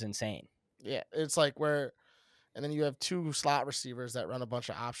game was insane. Yeah, it's like and then you have 2 slot receivers that run a bunch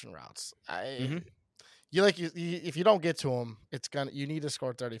of option routes. If you don't get to them, you need to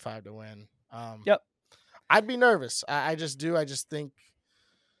score 35 to win. Yep. I'd be nervous. I just do. I just think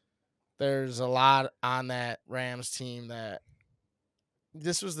there's a lot on that Rams team that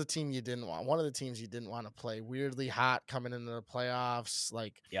this was the team you didn't want. One of the teams you didn't want to play. Weirdly hot coming into the playoffs.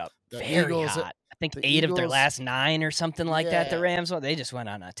 Very Eagles, hot. I think 8 of their last 9 or something like that. The Rams, they just went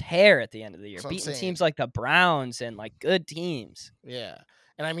on a tear at the end of the year, beating teams like the Browns and like good teams. Yeah.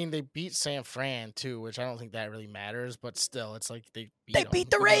 And I mean, they beat San Fran too, which I don't think that really matters, but still, it's like they beat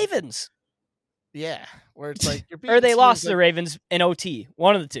the Ravens. Yeah, where it's like or they lost to the Ravens in OT.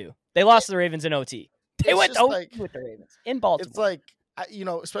 One of the two. They lost to the Ravens in OT. They went OT with the Ravens in Baltimore. It's like,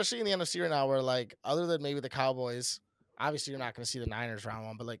 especially in the NFC right now, where like other than maybe the Cowboys, obviously you're not going to see the Niners round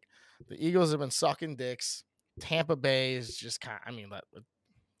 1, but like the Eagles have been sucking dicks. Tampa Bay is just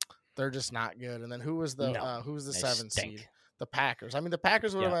they're just not good. And then who was the 7th seed? The Packers. I mean, the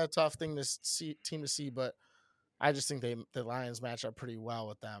Packers would have been a tough team to see, but I just think the Lions match up pretty well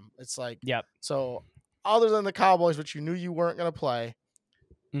with them. It's like, so other than the Cowboys, which you knew you weren't going to play,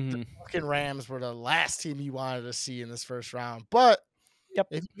 the fucking Rams were the last team you wanted to see in this first round. But if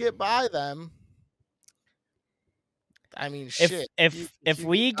you get by them, I mean, shit. If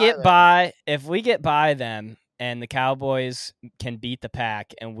we get by them and the Cowboys can beat the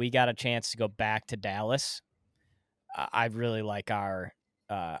Pack and we got a chance to go back to Dallas, I really like our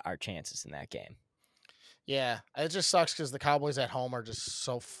chances in that game. Yeah, it just sucks because the Cowboys at home are just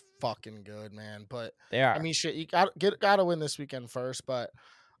so fucking good, man. But they are. I mean, shit, you got to win this weekend first. But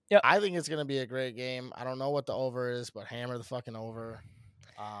I think it's gonna be a great game. I don't know what the over is, but hammer the fucking over.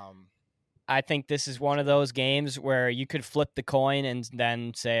 I think this is one of those games where you could flip the coin and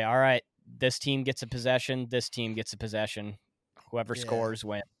then say, all right, this team gets a possession, this team gets a possession. Whoever scores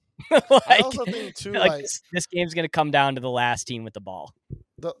wins. I also think too, this game's gonna come down to the last team with the ball.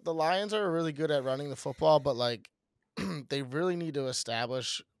 The Lions are really good at running the football, but like they really need to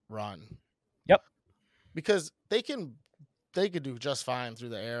establish run. Yep. Because they could do just fine through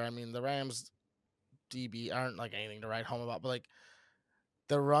the air. I mean, the Rams DB aren't like anything to write home about, but like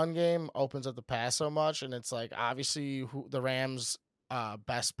the run game opens up the pass so much, and it's like obviously the Rams'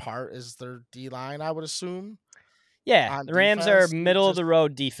 best part is their D line, I would assume. Yeah, the Rams are middle of the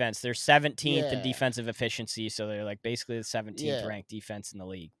road defense. They're 17th in defensive efficiency, so they're like basically the 17th ranked defense in the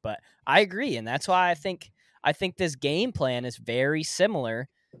league. But I agree, and that's why I think this game plan is very similar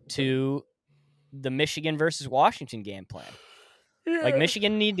to the Michigan versus Washington game plan. Yeah. Like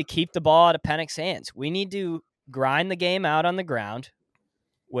Michigan need to keep the ball out of Penix's hands. We need to grind the game out on the ground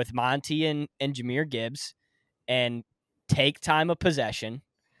with Monty and Jahmyr Gibbs and take time of possession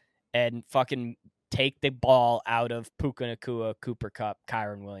and fucking take the ball out of Puka Nacua, Cooper Kupp,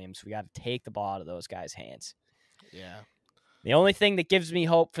 Kyren Williams. We got to take the ball out of those guys' hands. Yeah. The only thing that gives me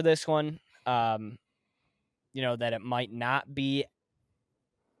hope for this one, that it might not be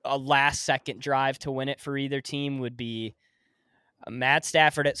a last-second drive to win it for either team would be Matt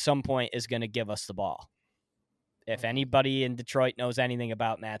Stafford at some point is going to give us the ball. If anybody in Detroit knows anything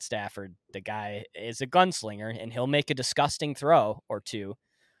about Matt Stafford, the guy is a gunslinger, and he'll make a disgusting throw or two.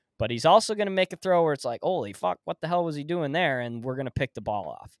 But he's also going to make a throw where it's like, holy fuck, what the hell was he doing there? And we're going to pick the ball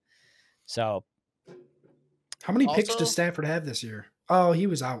off. So. How many picks does Stafford have this year? Oh, he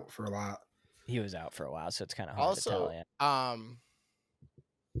was out for a lot. He was out for a while, so it's kind of hard to tell you.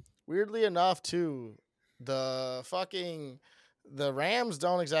 Weirdly enough, too, the Rams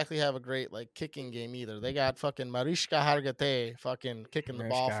don't exactly have a great kicking game either. They got fucking Mariska Hargitay fucking kicking the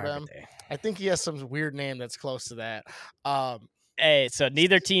ball for them. I think he has some weird name that's close to that. Hey, so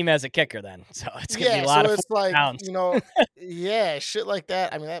neither team has a kicker then. So it's going to be a lot of it's like, downs. Shit like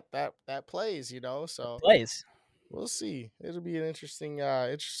that. I mean, that plays, so it plays. We'll see. It'll be an interesting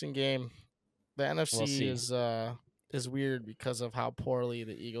game. The NFC is weird because of how poorly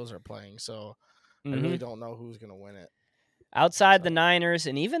the Eagles are playing. So I really don't know who's going to win it. Outside the Niners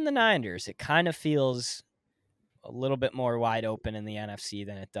and even the Niners, it kind of feels a little bit more wide open in the NFC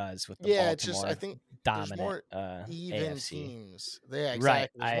than it does with the Baltimore it's just I think dominant there's more even AFC teams. Yeah, exactly. Right,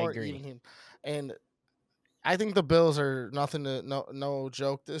 There's I more agree. Even teams. And I think the Bills are no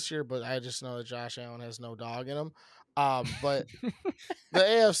joke this year, but I just know that Josh Allen has no dog in him. But the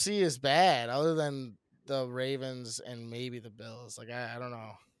AFC is bad, other than the Ravens and maybe the Bills. Like I don't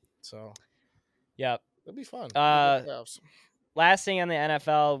know. So, yep, it'll be fun. Last thing on the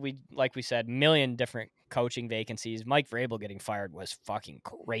NFL, like we said, million different coaching vacancies. Mike Vrabel getting fired was fucking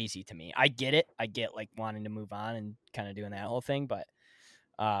crazy to me. I get it. I get like wanting to move on and kind of doing that whole thing, but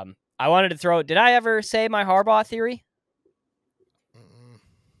I wanted to throw. Did I ever say my Harbaugh theory?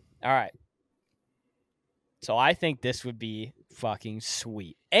 All right. So I think this would be fucking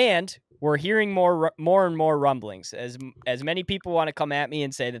sweet. And we're hearing more and more rumblings. As many people want to come at me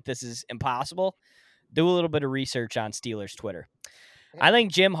and say that this is impossible, do a little bit of research on Steelers Twitter. I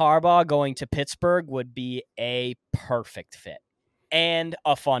think Jim Harbaugh going to Pittsburgh would be a perfect fit and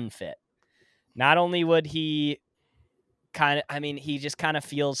a fun fit. Not only would he he just kind of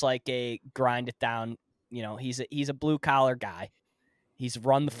feels like a grind it down, he's a blue collar guy. He's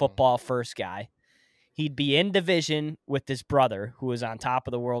run the football first guy. He'd be in division with his brother, who is on top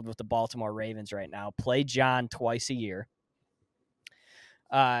of the world with the Baltimore Ravens right now, play John twice a year.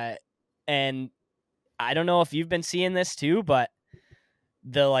 And I don't know if you've been seeing this too, but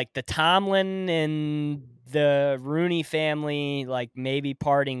the Tomlin and the Rooney family, like maybe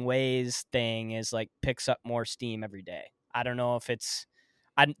parting ways thing is like picks up more steam every day. I don't know if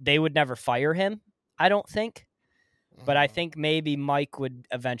they would never fire him, I don't think. But I think maybe Mike would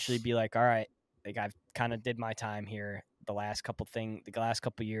eventually be like, all right, like I've kind of did my time here. The last couple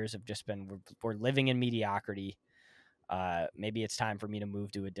years have just been, we're living in mediocrity. Maybe it's time for me to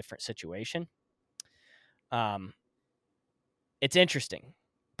move to a different situation. It's interesting,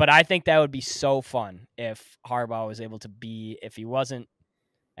 but I think that would be so fun if Harbaugh was able to be, if he wasn't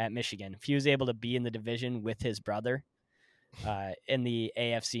at Michigan, if he was able to be in the division with his brother in the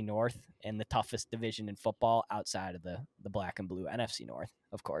AFC North, in the toughest division in football outside of the black and blue NFC North,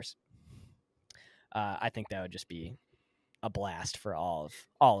 of course. I think that would just be a blast for all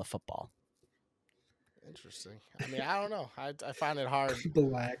of football. Interesting. I mean, I don't know. I find it hard.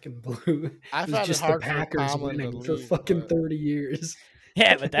 Black and blue. I find it hard the Packers winning for 30 years.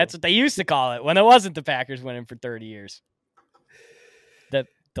 Yeah, but that's what they used to call it when it wasn't the Packers winning for 30 years.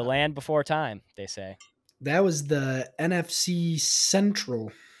 The land before time, they say. That was the NFC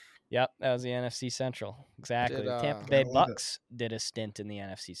Central. Yep, that was the NFC Central. Exactly. The Tampa Bay Bucks did a stint in the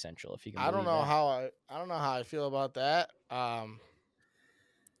NFC Central. If you can, I don't know how I feel about that.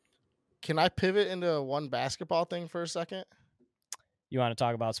 Can I pivot into one basketball thing for a second? You want to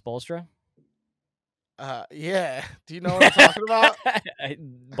talk about Spoelstra? Yeah. Do you know what I'm talking about?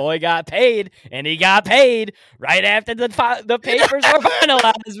 Boy got paid, and he got paid right after the papers were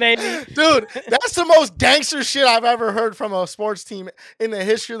finalized, baby. Dude, that's the most gangster shit I've ever heard from a sports team in the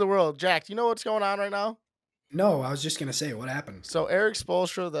history of the world. Jack, do you know what's going on right now? No, I was just going to say, what happened? So Eric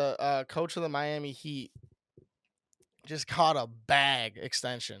Spoelstra, the coach of the Miami Heat, just caught a bag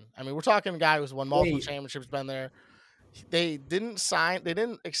extension. I mean, we're talking a guy who's won multiple championships, been there. They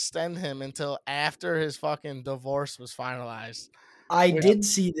didn't extend him until after his fucking divorce was finalized. I did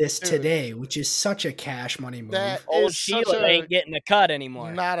see this today, which is such a cash money move. Old Sheila ain't getting a cut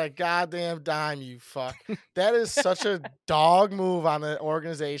anymore. Not a goddamn dime, you fuck. That is such a dog move on the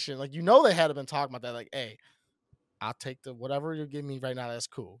organization. Like, they had been talking about that. Like, hey, I'll take whatever you give me right now. That's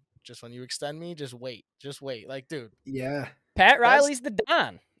cool. Just when you extend me, just wait. Like, dude. Yeah. Pat Riley's the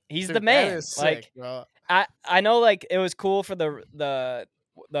Don. He's the man. That is sick, bro. I know, like, it was cool for the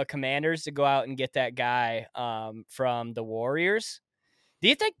Commanders to go out and get that guy from the Warriors. Do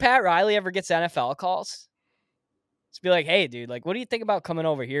you think Pat Riley ever gets NFL calls? Just be like, hey, dude, like, what do you think about coming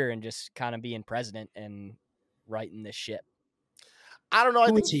over here and just kind of being president and writing this shit? I don't know. I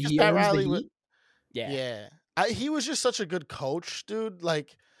think Pat Riley would. Yeah. He was just such a good coach, dude.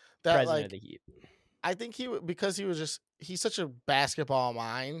 Like that. President of the Heat. I think he's such a basketball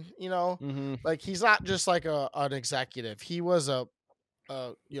mind, Mm-hmm. Like he's not just like an executive. He was a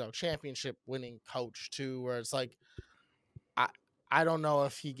championship winning coach too, where it's like, I don't know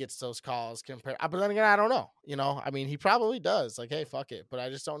if he gets those calls compared, but then again, I don't know, I mean, he probably does, like, hey, fuck it. But I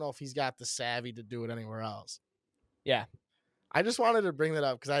just don't know if he's got the savvy to do it anywhere else. Yeah. I just wanted to bring that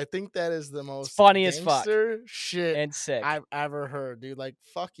up because I think that is the most funny as fuck shit and sick I've ever heard, dude. Like,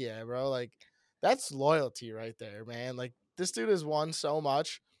 fuck yeah, bro. Like, that's loyalty right there, man. Like, this dude has won so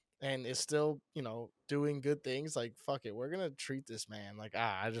much and is still, doing good things. Like, fuck it, we're gonna treat this man like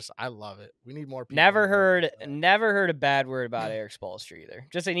I love it. We need more people. Never heard a bad word about Erik Spoelstra either.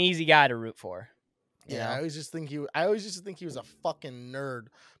 Just an easy guy to root for. Yeah, I always used to think he was a fucking nerd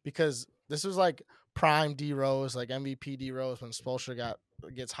because this was like prime D Rose, like MVP D Rose when Spoelstra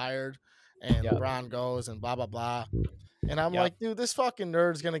gets hired and LeBron goes and blah blah blah. And I'm like, dude, this fucking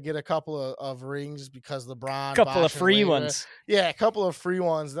nerd's gonna get a couple of rings because LeBron, couple of free ones. Yeah, a couple of free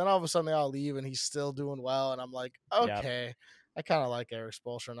ones. Then all of a sudden they all leave and he's still doing well. And I'm like, okay, I kind of like Erik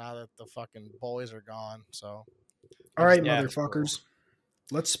Spoelstra now that the fucking boys are gone. So, all right, motherfuckers. Cool.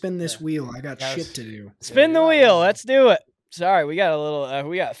 Let's spin this wheel. I got shit to do. Spin the wheel. Let's do it. Sorry, we got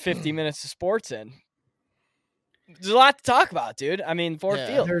we got 50 minutes of sports in. There's a lot to talk about, dude. I mean, Ford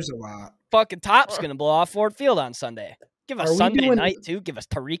Field. There's a lot. Fucking top's going to blow off Ford Field on Sunday. Give us Sunday night, too. Give us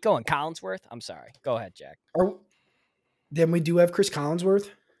Tirico and Collinsworth. I'm sorry. Go ahead, Jack. Then we do have Chris Collinsworth.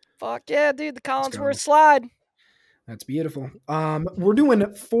 Fuck yeah, dude. The Collinsworth slide. That's beautiful. We're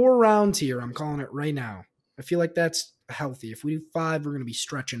doing 4 rounds here. I'm calling it right now. I feel like that's healthy. If we do 5, we're going to be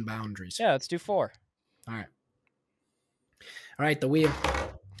stretching boundaries. Yeah, let's do 4. All right, the wheel.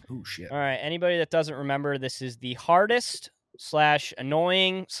 Oh, shit. All right, anybody that doesn't remember, this is the hardest /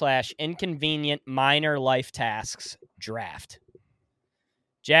 annoying / inconvenient minor life tasks draft.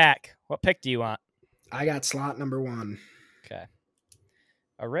 Jack, what pick do you want? I got slot number 1. Okay.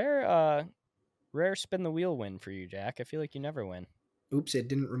 A rare spin the wheel win for you, Jack. I feel like you never win. Oops, it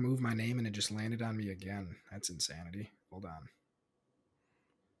didn't remove my name and it just landed on me again. That's insanity. Hold on.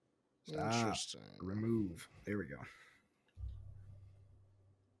 Stop. Interesting. Remove. There we go.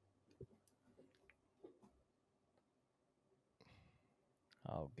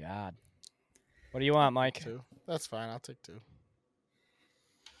 Oh, God. What do you want, Mike? 2. That's fine. I'll take 2.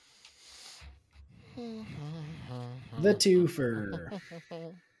 The twofer.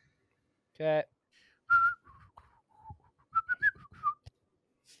 Okay.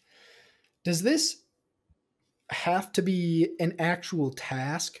 Does this have to be an actual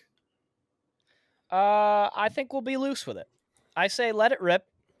task? I think we'll be loose with it. I say let it rip,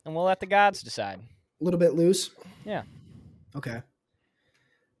 and we'll let the gods decide. A little bit loose? Yeah. Okay.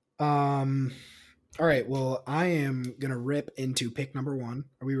 All right, well, I am going to rip into pick number 1.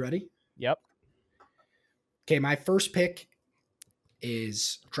 Are we ready? Yep. Okay, my first pick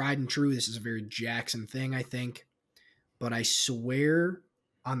is tried and true. This is a very Jackson thing, I think. But I swear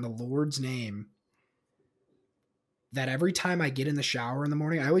on the Lord's name that every time I get in the shower in the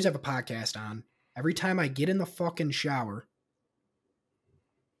morning, I always have a podcast on. Every time I get in the fucking shower,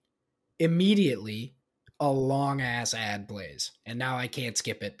 immediately a long ass ad plays. And now I can't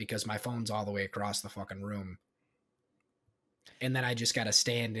skip it because my phone's all the way across the fucking room. And then I just got to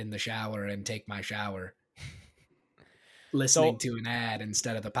stand in the shower and take my shower listening to an ad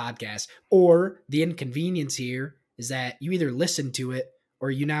instead of the podcast. Or the inconvenience here is that you either listen to it or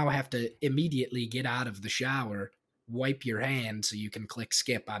you now have to immediately get out of the shower, wipe your hand so you can click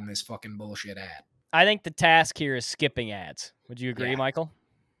skip on this fucking bullshit ad. I think the task here is skipping ads. Would you agree, Michael?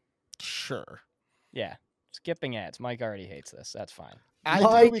 Sure. Yeah. Skipping ads. Mike already hates this. That's fine.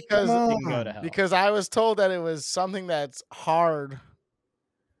 I do because I was told that it was something that's hard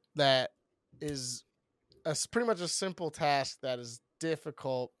that is pretty much a simple task that is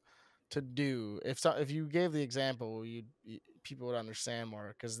difficult to do. If you gave the example, people would understand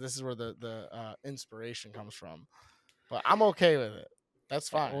more because this is where the inspiration comes from. But I'm okay with it. That's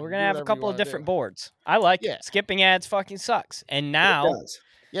fine. Well, we're gonna have a couple of different boards. I like it. Skipping ads fucking sucks. And now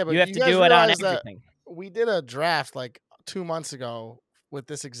but you have to do it on everything. We did a draft like 2 months ago with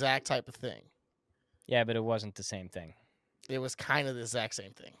this exact type of thing. Yeah, but it wasn't the same thing. It was kind of the exact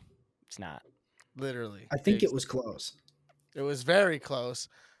same thing. It's not. Literally. I think it was close. It was very close.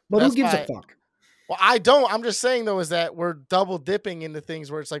 But who gives a fuck? Well, I don't. I'm just saying, though, is that we're double dipping into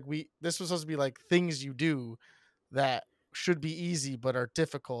things where it's like this was supposed to be like things you do that should be easy but are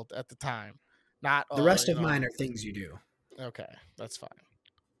difficult at the time. Not the rest of mine are things you do. Okay, that's fine.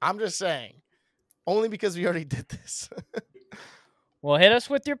 I'm just saying, only because we already did this. Well, hit us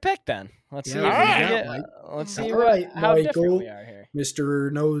with your pick then. Let's see. Let's see how different we are here.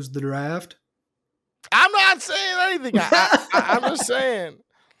 Mr. Knows the Draft. I'm not saying anything. I'm just saying.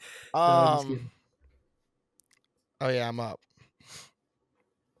 Oh yeah, I'm up.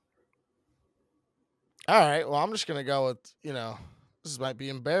 All right. Well, I'm just gonna go with this might be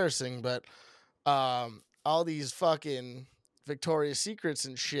embarrassing, but all these fucking Victoria's Secrets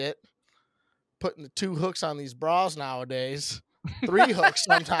and shit putting the 2 hooks on these bras nowadays, 3 hooks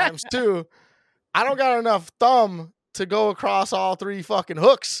sometimes too. I don't got enough thumb to go across all 3 fucking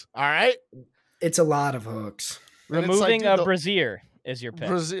hooks. All right. It's a lot of hooks. Removing a brassiere is your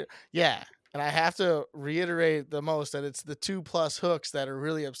pick. Yeah. And I have to reiterate the most that it's the 2+ hooks that are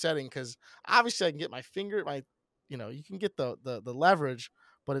really upsetting, because obviously I can get my finger, you can get the leverage,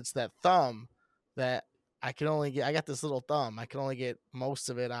 but it's that thumb that I can only get. I got this little thumb. I can only get most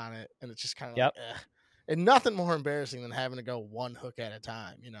of it on it, and it's just kind of like, and nothing more embarrassing than having to go 1 hook at a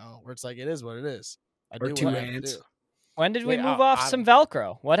time, where it's like, it is what it is. I or do 2 what I have hands. to do. When did we move off some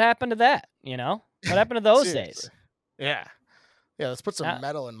Velcro? What happened to that? What happened to those days? Yeah. Yeah, let's put some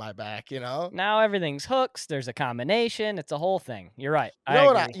metal in my back, Now everything's hooks. There's a combination. It's a whole thing. You're right.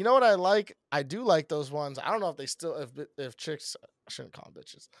 You know what I like? I do like those ones. I don't know if they still, if chicks, I shouldn't call them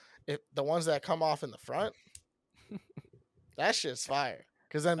bitches. If the ones that come off in the front, that shit's fire.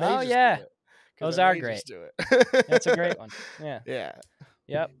 Because then they just do it. Those are great. Do it. That's a great one. Yeah. Yeah.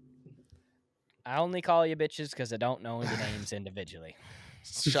 Yep. I only call you bitches because I don't know the names individually.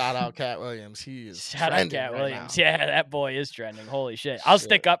 Shout out Cat Williams. He is Shout out Cat Williams. Now. Yeah, that boy is trending. Holy shit. I'll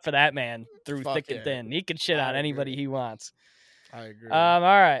stick up for that man through thick and thin. He can shit on anybody he wants. I agree. All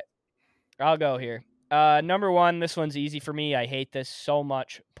right. I'll go here. Number 1, this one's easy for me. I hate this so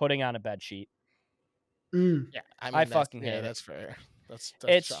much. Putting on a bed sheet. Yeah, I fucking hate it. That's fair.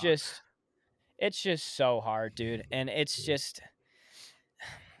 It's just so hard, dude. And it's just,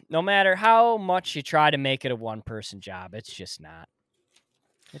 no matter how much you try to make it a 1-person job, it's just not.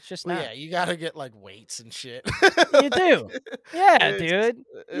 It's just not. Yeah, you gotta get like weights and shit. You do. Yeah, dude.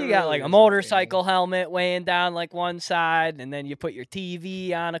 You got like a motorcycle helmet weighing down like one side, and then you put your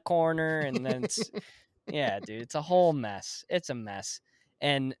TV on a corner, and then it's yeah, dude. It's a whole mess. It's a mess.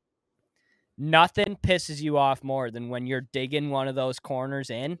 And nothing pisses you off more than when you're digging one of those corners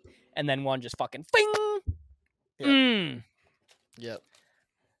in, and then one just fucking bing. Yep.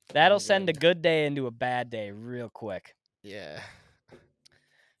 That'll send a good day into a bad day real quick. Yeah.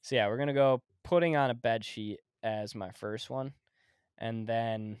 So yeah, we're going to go putting on a bed sheet as my first one. And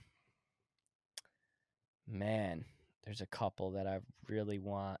then, man, there's a couple that I really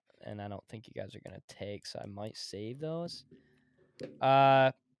want, and I don't think you guys are going to take, so I might save those.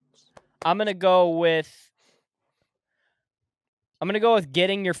 I'm going to go with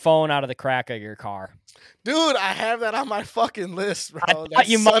getting your phone out of the crack of your car. Dude, I have that on my fucking list, bro. I thought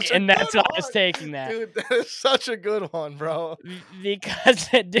you might, and that's why I was taking that. Dude, that is such a good one, bro. Because,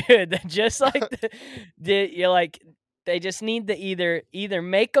 dude, just like they just need to either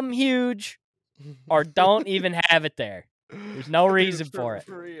make them huge or don't even have it there. There's no reason for it.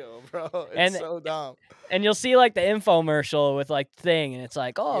 For real, bro. It's so dumb. And you'll see like the infomercial with like thing, and it's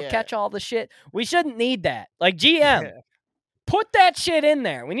like, catch all the shit. We shouldn't need that. Like GM, put that shit in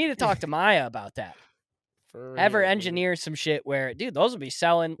there. We need to talk to Maya about that. Have her engineer some shit where, dude, those will be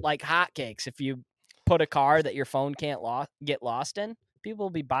selling like hotcakes if you put a car that your phone can't get lost in. People will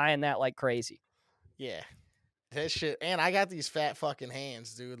be buying that like crazy. Yeah. That shit. And I got these fat fucking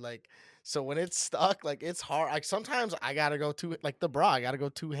hands, dude. Like, so when it's stuck, like, it's hard. Like, sometimes I gotta go like the bra, I gotta go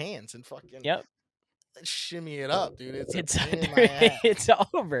 2 hands and fucking shimmy it up, dude. It's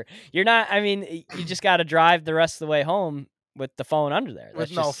over. You're not, I mean, you just gotta drive the rest of the way home with the phone under there.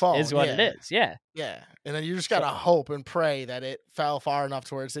 With no phone. Is what it is. Yeah. Yeah. And then you just gotta hope and pray that it fell far enough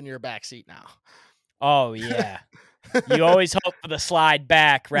to where it's in your back seat now. Oh yeah. You always hope for the slide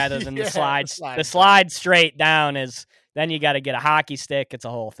back rather than the slide straight down. Is then you got to get a hockey stick. It's a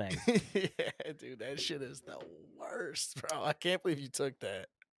whole thing. Yeah, dude, that shit is the worst, bro. I can't believe you took that.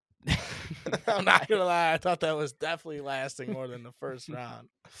 I'm not gonna lie, I thought that was definitely lasting more than the first round.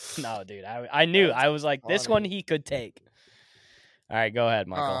 No, dude, I knew. I was like, funny. This one he could take. All right, go ahead,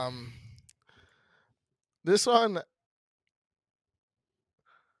 Michael. This one.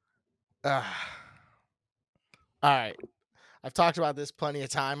 All right. I've talked about this plenty of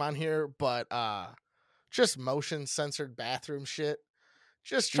time on here, but just motion censored bathroom shit.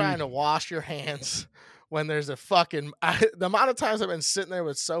 Just trying to wash your hands when there's a fucking the amount of times I've been sitting there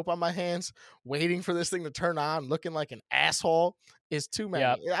with soap on my hands waiting for this thing to turn on looking like an asshole is too many.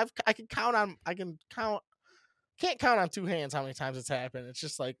 Yep. Can't count on 2 hands how many times it's happened. It's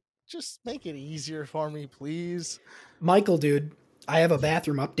just like, just make it easier for me, please. Michael, dude, I have a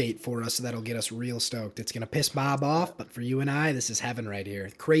bathroom update for us that'll get us real stoked. It's going to piss Bob off, but for you and I, this is heaven right here.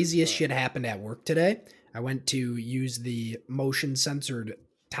 Craziest shit happened at work today. I went to use the motion-censored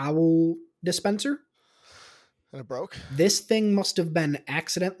towel dispenser. And it broke? This thing must have been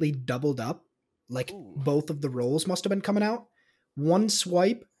accidentally doubled up. Like, both of the rolls must have been coming out. One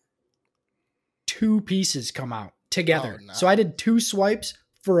swipe, 2 pieces come out together. Oh, no. So I did 2 swipes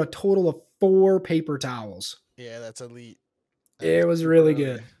for a total of 4 paper towels. Yeah, that's elite. It was really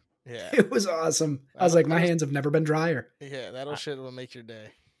good. Yeah. It was awesome. I was like, my hands have never been drier. Yeah, that'll shit will make your day.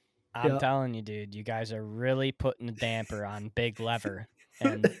 I'm telling you, dude, you guys are really putting a damper on Big Lever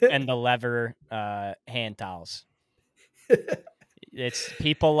and the Lever hand towels. It's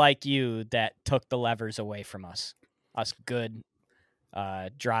people like you that took the levers away from us good,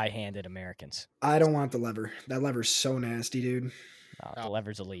 dry-handed Americans. I don't want the lever. That lever's so nasty, dude. The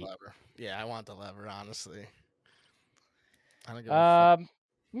lever's elite. Lever. Yeah, I want the lever, honestly. I don't give a fuck.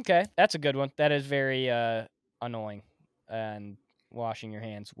 Okay, that's a good one. That is very annoying, and washing your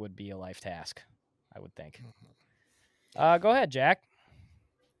hands would be a life task, I would think. Go ahead, Jack.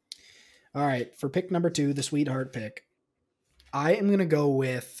 All right, for pick number 2, the sweetheart pick, I am going to go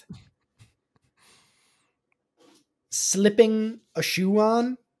with slipping a shoe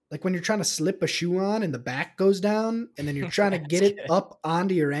on. Like when you're trying to slip a shoe on and the back goes down and then you're trying to get it up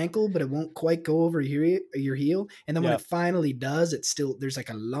onto your ankle, but it won't quite go over your heel. And then when it finally does, it's still, there's like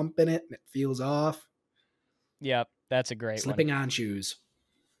a lump in it and it feels off. Yep, that's a great Slipping on shoes.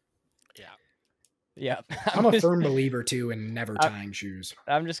 Yeah. Yep. I'm a firm believer too in never tying shoes.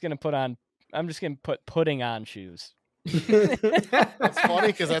 I'm just going to put putting on shoes. That's funny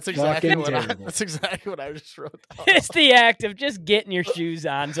because that's exactly what I just wrote down. It's the act of just getting your shoes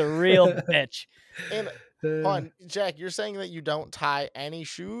on. It's a real bitch. And Jack, you're saying that you don't tie any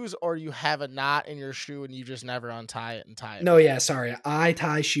shoes, or you have a knot in your shoe and you just never untie it and tie it? No, yeah, sorry. I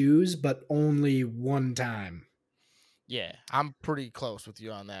tie shoes, but only one time. Yeah, I'm pretty close with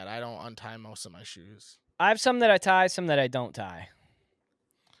you on that. I don't untie most of my shoes. I have some that I tie, some that I don't tie.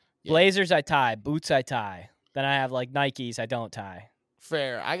 Yeah. Blazers I tie, boots I tie. Then I have like Nikes I don't tie.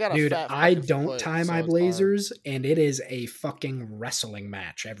 Fair. I got a dude. fat I don't tie my Blazers, and it is a fucking wrestling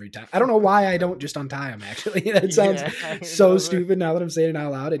match every time. I don't know why I don't just untie them. Actually, that sounds so stupid now that I'm saying it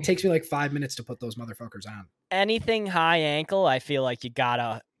out loud. It takes me like 5 minutes to put those motherfuckers on. Anything high ankle, I feel like you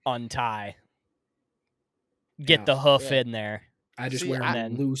gotta untie. Get the hoof in there. I just wear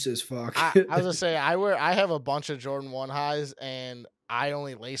them loose as fuck. I was gonna say I have a bunch of Jordan 1 highs, and I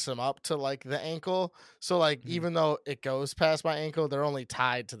only lace them up to like the ankle. So like even though it goes past my ankle, they're only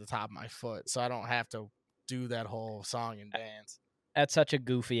tied to the top of my foot. So I don't have to do that whole song and dance. That's such a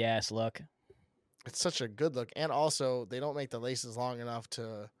goofy ass look. It's such a good look. And also they don't make the laces long enough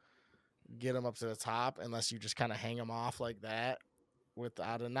to get them up to the top unless you just kind of hang them off like that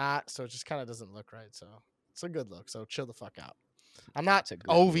without a knot. So it just kind of doesn't look right. So it's a good look. So chill the fuck out. I'm not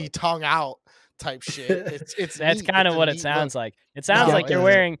Ovi tongue out type shit. It's that's kind of what it sounds like. It sounds like you're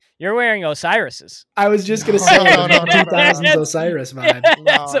wearing Osiris's. I was just gonna say 2000s Osiris vibe.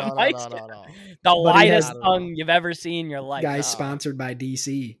 No. The widest tongue you've ever seen in your life. Guys sponsored by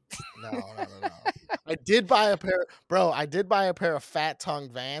DC. No. I did buy a pair of fat tongue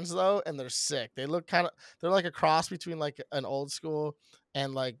Vans though, and they're sick. They're like a cross between like an old school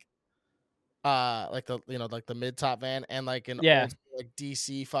and like the mid top van and like an old like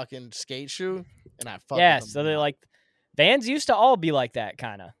DC fucking skate shoe, and I fucking so they're like Vans used to all be like that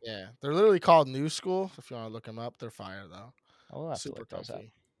kind of. Yeah, they're literally called New School. If you want to look them up, they're fire though. I'll have super to look those up.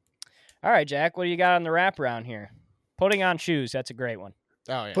 comfy. All right, Jack, what do you got on the wraparound here? Putting on shoes, that's a great one.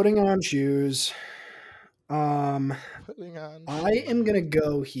 Oh yeah, putting on shoes. I am gonna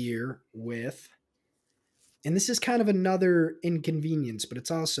go here with. And this is kind of another inconvenience, but it's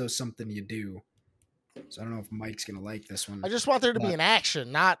also something you do. So I don't know if Mike's going to like this one. I just want there to be an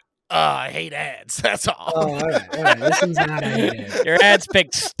action, not, I hate ads. That's all. Oh, all right. This one's not ads. Your ads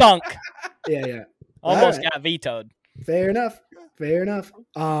pick stunk. Yeah. Almost got vetoed. Fair enough.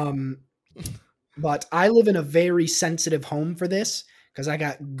 But I live in a very sensitive home for this because I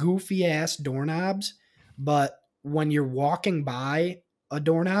got goofy ass doorknobs. But when you're walking by a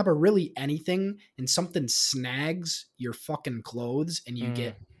doorknob or really anything and something snags your fucking clothes and you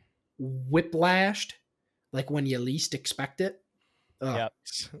get whiplashed like when you least expect it. Yep.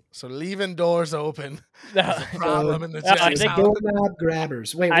 So leaving doors open is a problem in the Jack's house. Doorknob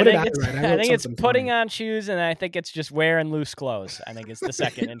grabbers. Wait, what did I write? I think it's putting on shoes, and I think it's just wearing loose clothes. I think it's the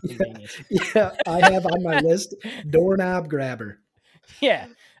second inconvenience. Yeah, I have on my list doorknob grabber. Yeah.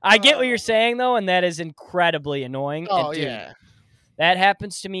 I get what you're saying, though, and that is incredibly annoying. Oh, dude, yeah. That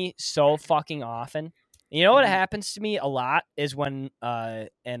happens to me so fucking often. You know what happens to me a lot is when,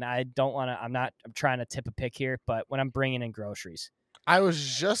 and I don't want to, I'm trying to tip a pick here, but when I'm bringing in groceries. I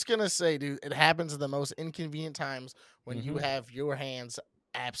was just going to say, dude, it happens at the most inconvenient times when you have your hands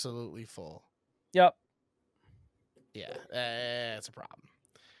absolutely full. Yep. Yeah, that's a problem.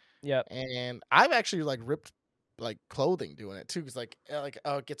 Yep. And I've actually like ripped like clothing doing it too, because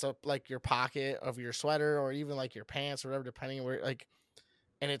it gets up like your pocket of your sweater or even like your pants or whatever, depending on where. Like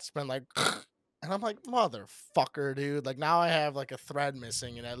and it's been like, and I'm like, motherfucker, dude. Like now I have like a thread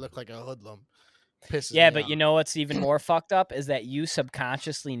missing, and I look like a hoodlum. Pisses me but off. you know what's even more fucked up is that you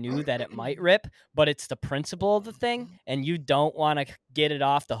subconsciously knew that it might rip, but it's the principle of the thing, and you don't want to get it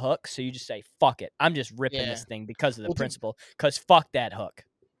off the hook, so you just say, fuck it. I'm just ripping this thing because of the principle, because fuck that hook.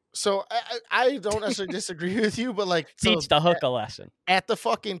 So I don't necessarily disagree with you, but like teach the hook a lesson. At the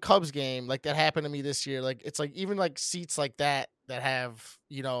fucking Cubs game, like that happened to me this year. Like it's like even like seats like that have,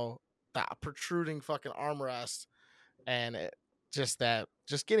 you know, that protruding fucking armrest, and just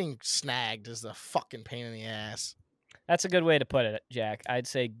getting snagged is the fucking pain in the ass. That's a good way to put it, Jack. I'd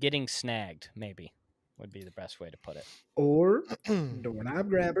say getting snagged maybe would be the best way to put it. Or doorknob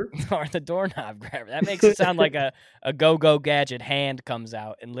grabber. Or the doorknob grabber. That makes it sound like a go-go gadget hand comes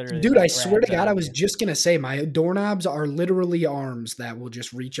out and literally. Dude, I swear to God, I was just going to say my doorknobs are literally arms that will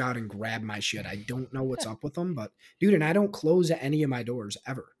just reach out and grab my shit. I don't know what's up with them, but dude, and I don't close any of my doors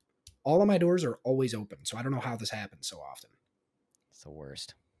ever. All of my doors are always open, so I don't know how this happens so often. It's the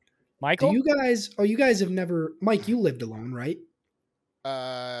worst. Michael? You guys have never... Mike, you lived alone, right?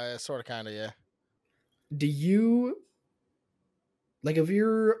 Sort of, kind of, yeah. Do you... Like, if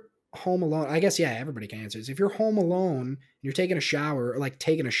you're home alone... I guess, yeah, everybody can answer this. If you're home alone, and you're taking a shower, or, like,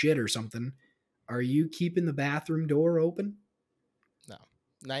 taking a shit or something, are you keeping the bathroom door open? No.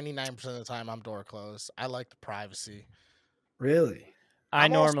 99% of the time, I'm door closed. I like the privacy. Really? I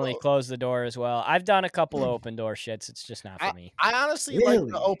normally close the door as well. I've done a couple of open door shits. It's just not for me. I honestly like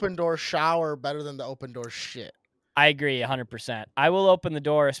the open door shower better than the open door shit. I agree 100%. I will open the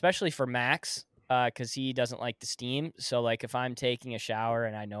door, especially for Max, because he doesn't like the steam. So, like, if I'm taking a shower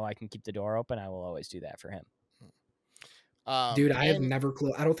and I know I can keep the door open, I will always do that for him. Dude, I have never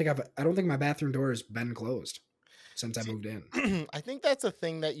closed. I don't think my bathroom door has been closed since I moved in. I think that's a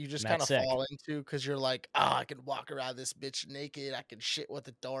thing that you just kind of fall into because you're like, I can walk around this bitch naked. I can shit with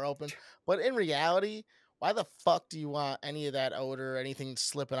the door open. But in reality, why the fuck do you want any of that odor or anything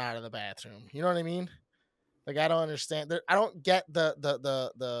slipping out of the bathroom? You know what I mean? Like, I don't understand. I don't get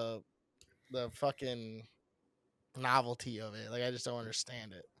the fucking novelty of it. Like, I just don't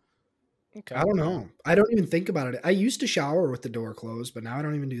understand it. Okay. I don't know. I don't even think about it. I used to shower with the door closed, but now I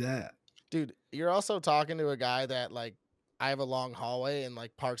don't even do that. Dude, you're also talking to a guy that, like, I have a long hallway, and,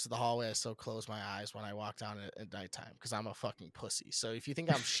 like, parts of the hallway I still close my eyes when I walk down at nighttime because I'm a fucking pussy. So if you think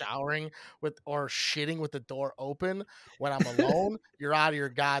I'm showering with or shitting with the door open when I'm alone, you're out of your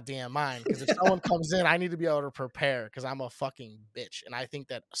goddamn mind. Because if someone comes in, I need to be able to prepare because I'm a fucking bitch. And I think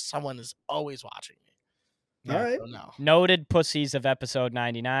that someone is always watching me. Yeah, all right. So no. Noted pussies of episode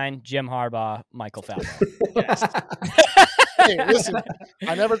 99, Jim Harbaugh, Michael Falco. Hey, listen,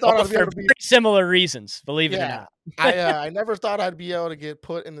 I never thought I'd be able to be similar reasons, believe it or not. I never thought I'd be able to get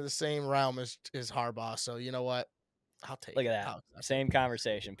put into the same realm as Harbaugh. So you know what? I'll take Look at that. Same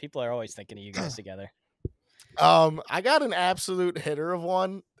conversation. People are always thinking of you guys together. I got an absolute hitter of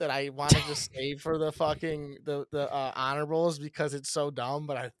one that I wanted to save for the fucking the honorables because it's so dumb,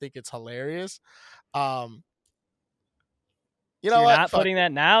 but I think it's hilarious. You know You're what? Not putting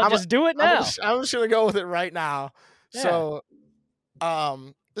that now. Just do it now. I'm just gonna go with it right now. Yeah. So,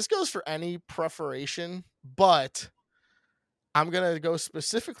 this goes for any preparation, but I'm gonna go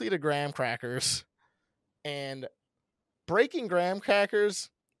specifically to graham crackers, and breaking graham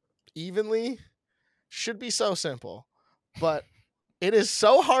crackers evenly should be so simple, but it is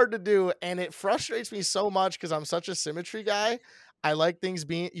so hard to do, and it frustrates me so much because I'm such a symmetry guy. I like things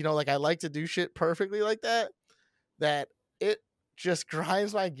being, like I like to do shit perfectly like that it just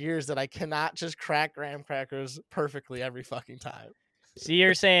grinds my gears that I cannot just crack graham crackers perfectly every fucking time. So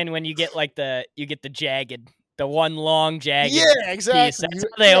you're saying when you get like the jagged, the one long jagged exactly. piece, that's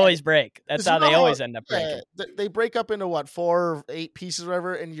how they always break. That's how they always end up breaking. They break up into 4 or 8 pieces or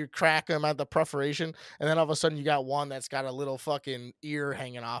whatever, and you crack them at the perforation, and then all of a sudden you got one that's got a little fucking ear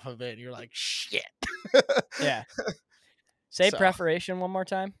hanging off of it, and you're like, shit. Yeah. Say perforation one more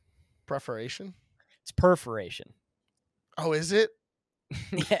time. Perforation? It's perforation. Oh, is it?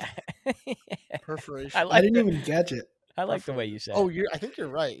 Yeah. Perforation. I didn't even catch it. I like the way you said it. I think you're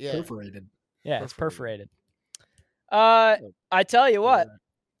right. Yeah. Perforated. Yeah, it's perforated. I tell you what.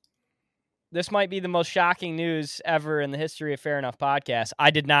 This might be the most shocking news ever in the history of Fair Enough Podcast.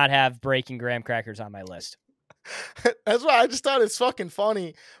 I did not have breaking graham crackers on my list. That's why I just thought it's fucking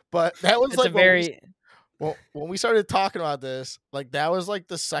funny. But that was when we started talking about this, like that was like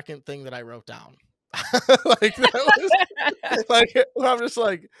the second thing that I wrote down. Like that was like I'm just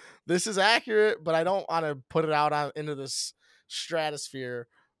like, this is accurate, but I don't want to put it out into this stratosphere,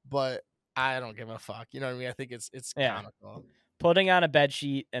 but I don't give a fuck. You know what I mean? I think it's comical. Putting on a bed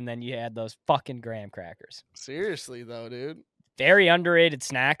sheet and then you had those fucking graham crackers. Seriously though, dude. Very underrated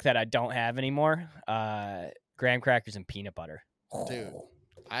snack that I don't have anymore. Graham crackers and peanut butter. Dude,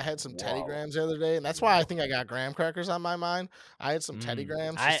 I had some Teddy Grahams the other day, and that's why I think I got graham crackers on my mind. I had some Teddy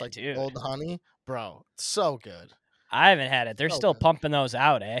Grahams, just like old honey. Bro, so good. I haven't had it. They're still pumping those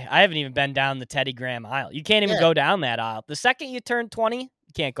out, eh? I haven't even been down the Teddy Graham aisle. You can't even go down that aisle. The second you turn 20, you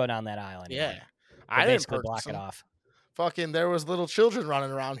can't go down that aisle anymore. Yeah. I basically block it off. Fucking, there was little children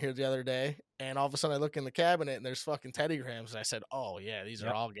running around here the other day, and all of a sudden I look in the cabinet and there's fucking Teddy Grahams, and I said, "Oh yeah, these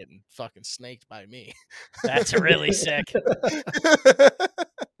are all getting fucking snaked by me." That's really sick.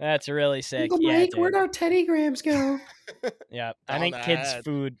 That's really sick. Uncle Mike, where'd our Teddy Grahams go? Yeah, I think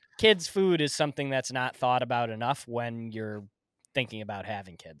kids' food is something that's not thought about enough when you're thinking about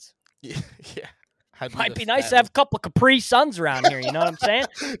having kids. Yeah. Might be nice to have a couple of Capri Suns around here. You know what I'm saying?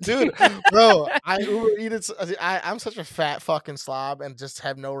 Dude, bro, I'm such a fat fucking slob and just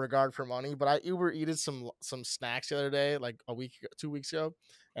have no regard for money. But I Uber eated some snacks the other day, like 2 weeks ago,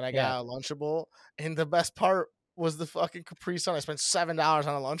 and I got a Lunchable. And the best part was the fucking Capri Sun. I spent $7 on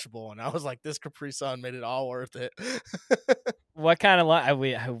a Lunchable, and I was like, this Capri Sun made it all worth it. What kind of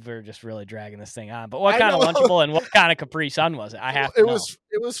we're just really dragging this thing on, but what kind of Lunchable and what kind of Capri Sun was it? It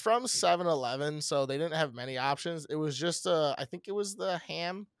was from 7-Eleven, so they didn't have many options. It was just I think it was the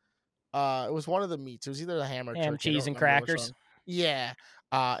ham. It was one of the meats. It was either the ham or ham, cheese, and crackers. Yeah,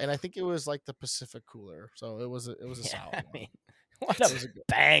 and I think it was like the Pacific Cooler. So it was a solid one. What a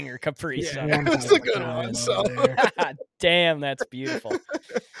banger Capri Sun. It's a good one. So damn, that's beautiful.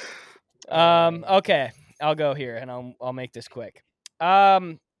 Okay. I'll go here, and I'll make this quick.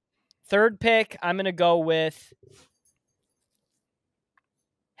 Third pick, I'm going to go with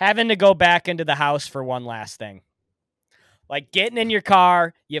having to go back into the house for one last thing. Like getting in your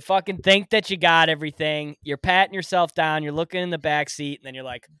car, you fucking think that you got everything, you're patting yourself down, you're looking in the back seat, and then you're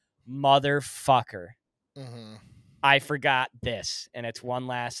like, motherfucker, I forgot this. And it's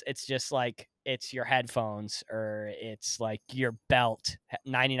just like, it's your headphones, or it's like your belt.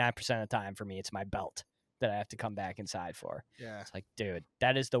 99% of the time for me, it's my belt that I have to come back inside for. Yeah. It's like, dude,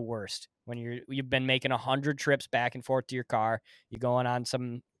 that is the worst. When you've been making 100 trips back and forth to your car, you're going on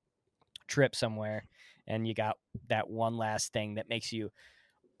some trip somewhere, and you got that one last thing that makes you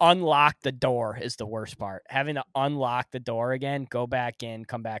unlock the door is the worst part. Having to unlock the door again, go back in,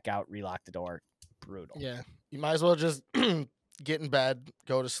 come back out, relock the door. Brutal. Yeah. You might as well just get in bed,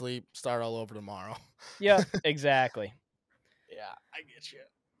 go to sleep, start all over tomorrow. Yeah, exactly. Yeah, I get you.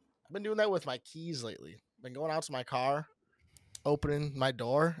 I've been doing that with my keys lately. Been going out to my car, opening my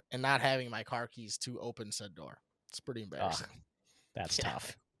door, and not having my car keys to open said door. It's pretty embarrassing. That's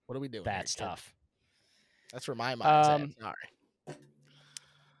tough. What are we doing? That's tough. That's where my mind's at. Sorry.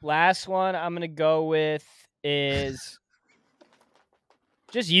 Last one I'm going to go with is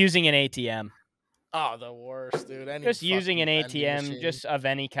just using an ATM. Oh, the worst, dude. Just using an ATM, just of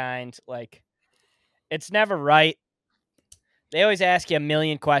any kind. Like, it's never right. They always ask you a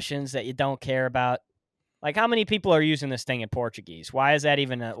million questions that you don't care about. Like, how many people are using this thing in Portuguese? Why is that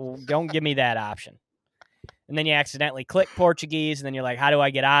even don't give me that option. And then you accidentally click Portuguese, and then you're like, how do I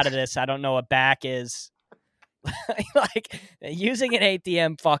get out of this? I don't know what back is. Like, using an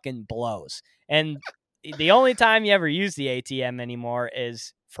ATM fucking blows. And the only time you ever use the ATM anymore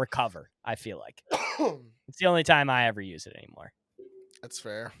is for cover, I feel like. It's the only time I ever use it anymore. That's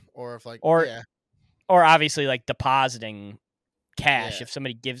fair. Or if or obviously like depositing cash. If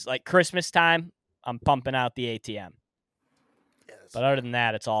somebody gives, like, Christmas time, I'm pumping out the ATM. But other than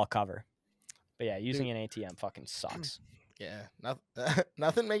that, it's all cover. But yeah, using an ATM fucking sucks. Yeah,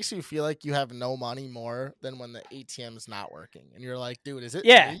 nothing makes you feel like you have no money more than when the ATM is not working, and you're like, dude, is it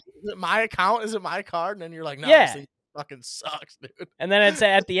my account? Is it my card? And then you're like, no, this thing fucking sucks, dude. And then it's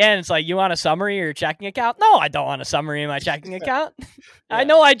at the end, it's like, you want a summary of your checking account? No, I don't want a summary of my checking account. I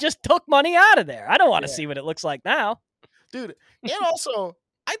know I just took money out of there. I don't want to see what it looks like now, dude. And also,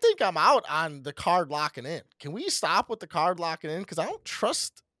 I think I'm out on the card locking in. Can we stop with the card locking in? Because I don't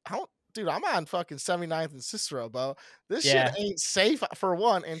trust. Dude, I'm on fucking 79th and Cicero, bro. This shit ain't safe, for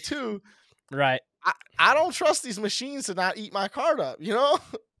one. And two, right? I don't trust these machines to not eat my card up, you know?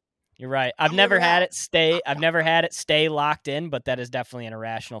 You're right. I've never had it stay locked in, but that is definitely an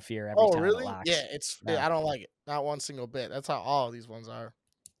irrational fear every time really? It locks. Yeah, I don't like it. Not one single bit. That's how all of these ones are.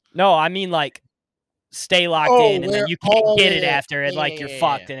 No, I mean, like, stay locked in, and then you can't get it after it. Like, you're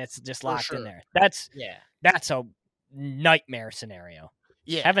fucked, and it's just locked in there. That's a nightmare scenario.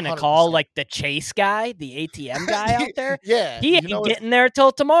 Yeah, having to call like the Chase guy, the ATM guy out there. He ain't getting there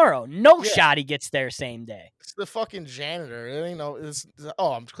till tomorrow. No shot he gets there same day. It's the fucking janitor. It ain't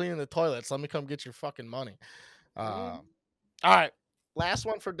I'm cleaning the toilets. Let me come get your fucking money. All right, last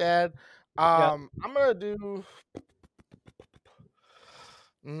one for Dad. I'm gonna do.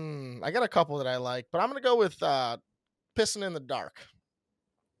 I got a couple that I like, but I'm gonna go with pissing in the dark.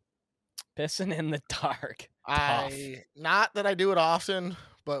 Pissing in the dark. Not that I do it often,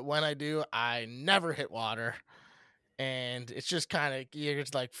 but when I do, I never hit water, and it's just kind of you're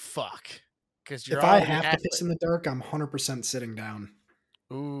just like fuck. Because if I have to piss in the dark, I'm 100% sitting down.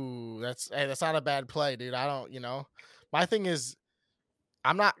 Ooh, that's not a bad play, dude. I don't, my thing is,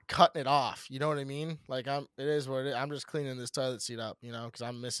 I'm not cutting it off. You know what I mean? Like it is what it is. I'm just cleaning this toilet seat up, because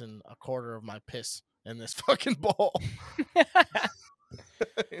I'm missing a quarter of my piss in this fucking bowl.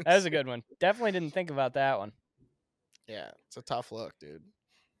 That was a good one. Definitely didn't think about that one. Yeah, it's a tough look, dude.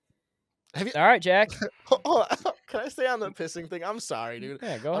 All right, Jack. Can I stay on the pissing thing? I'm sorry, dude.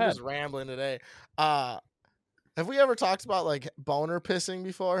 Yeah, go ahead. I'm just rambling today. Have we ever talked about like boner pissing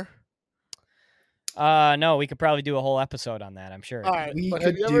before? No, we could probably do a whole episode on that, I'm sure. All right, we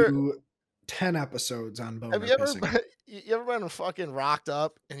could do 10 episodes on boner pissing. You ever been fucking rocked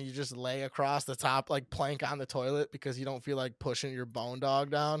up and you just lay across the top, like plank on the toilet because you don't feel like pushing your bone dog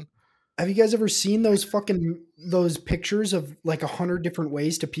down? Have you guys ever seen those pictures of like 100 different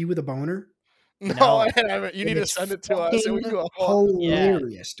ways to pee with a boner? No, I haven't. You need to send it to us. And we do a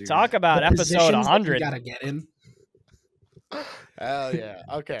hilarious, dude. Talk about episode 100. You gotta get in. Hell yeah.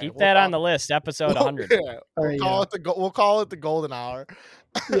 Okay. Keep that on the list. Episode 100. Yeah. We'll call it the golden hour.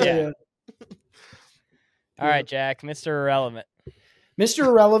 Yeah. All right, Jack. Mr. Irrelevant. Mr.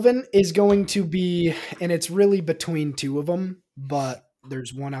 Irrelevant is going to be, and it's really between two of them, but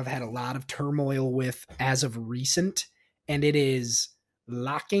there's one I've had a lot of turmoil with as of recent, and it is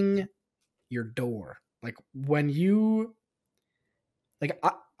locking your door. Like when you, like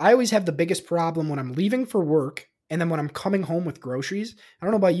I always have the biggest problem when I'm leaving for work, and then when I'm coming home with groceries. I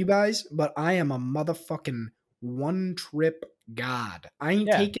don't know about you guys, but I am a motherfucking one trip god. I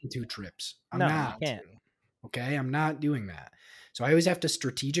ain't taking 2 trips. I'm not. You can't. Okay, I'm not doing that. So I always have to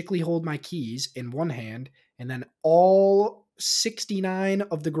strategically hold my keys in one hand and then all 69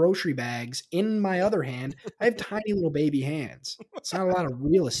 of the grocery bags in my other hand. I have tiny little baby hands. It's not a lot of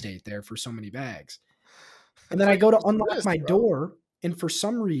real estate there for so many bags. And then I go to unlock my door, and for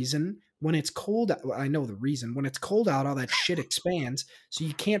some reason, when it's cold, I know the reason. When it's cold out, all that shit expands. So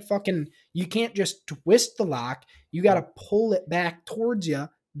you can't just twist the lock. You got to pull it back towards you,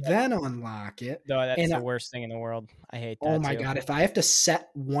 then unlock it. No, that's the worst thing in the world. I hate that. Oh my God. If I have to set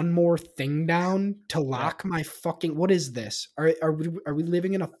one more thing down to lock my fucking, what is this? Are we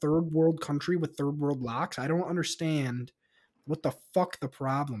living in a third world country with third world locks? I don't understand what the fuck the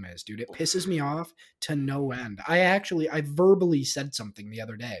problem is, dude. It pisses me off to no end. I verbally said something the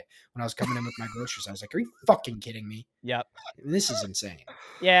other day when I was coming in with my groceries. I was like, are you fucking kidding me? Yep. This is insane.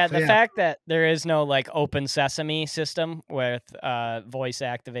 Yeah, the fact that there is no like open sesame system with voice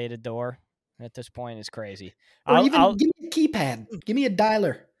activated door at this point is crazy. Or give me a keypad. Give me a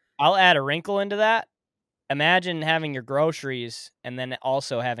dialer. I'll add a wrinkle into that. Imagine having your groceries and then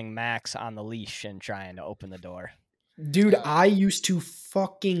also having Max on the leash and trying to open the door. Dude, I used to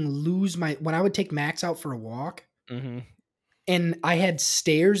fucking lose when I would take Max out for a walk, and I had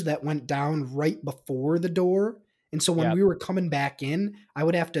stairs that went down right before the door. And so when we were coming back in, I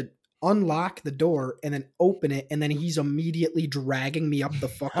would have to unlock the door and then open it. And then he's immediately dragging me up the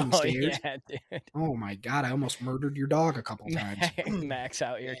fucking stairs. Yeah, dude. Oh my God. I almost murdered your dog a couple times. Max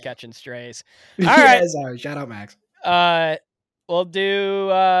out here catching strays. All right. Sorry. Shout out, Max. We'll do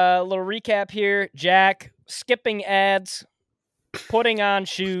a little recap here. Jack, skipping ads, putting on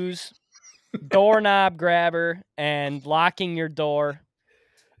shoes, doorknob grabber, and locking your door.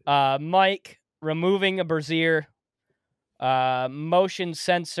 Mike, removing a brassiere, motion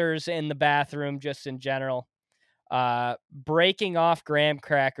sensors in the bathroom just in general, breaking off graham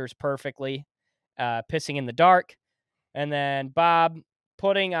crackers perfectly, pissing in the dark, and then Bob,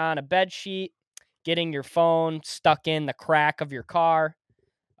 putting on a bed sheet, getting your phone stuck in the crack of your car,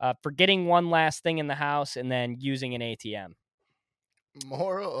 forgetting one last thing in the house, and then using an ATM.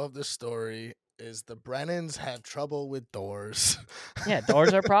 Moral of the story is the Brennans have trouble with doors. Yeah,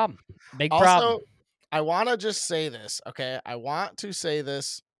 doors are a problem. Big problem. Also, I want to just say this, okay? I want to say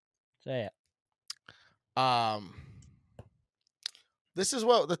this. Say it. This is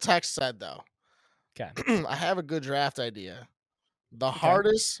what the text said, though. Okay. I have a good draft idea. The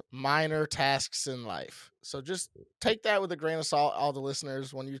hardest minor tasks in life. So just take that with a grain of salt, all the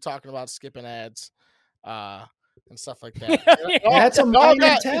listeners, when you're talking about skipping ads and stuff like that. That's a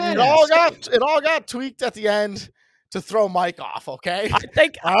minor task. It all got tweaked at the end to throw Mike off, okay? I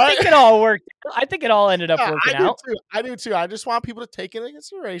think it all worked. I think it all ended up working out. I do too. I just want people to take into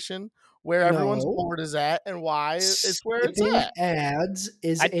consideration where everyone's board is at and why it's where it's at. Ads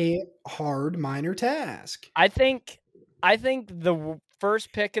is a hard minor task. I think the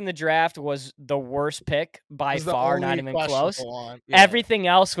first pick in the draft was the worst pick by far, not even close. Yeah. Everything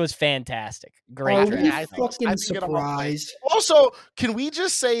else was fantastic. Great draft. Fucking surprised. Also, can we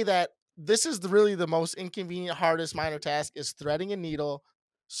just say that this is really the most inconvenient, hardest minor task is threading a needle,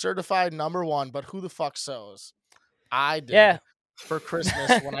 certified number 1, but who the fuck sews? I did. Yeah. For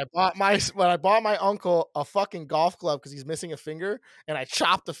Christmas when I bought my uncle a fucking golf glove because he's missing a finger, and I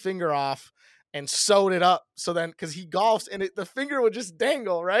chopped the finger off and sewed it up. So then, because he golfs and the finger would just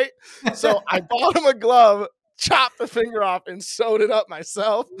dangle, right? So I bought him a glove, chopped the finger off, and sewed it up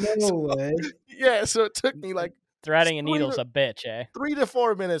myself. No way. Yeah, so it took me like threading a needle's a bitch, eh? 3 to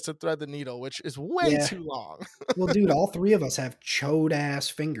 4 minutes to thread the needle, which is way too long. Well, dude, all 3 of us have chode ass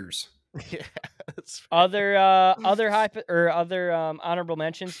fingers. Yeah. Other honorable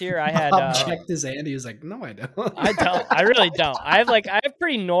mentions here. I had checked his hand. He was like, "No, I don't. I don't. I really don't. I have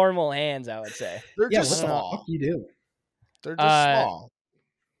pretty normal hands, I would say. They're just what small. the fuck you do? They're just small.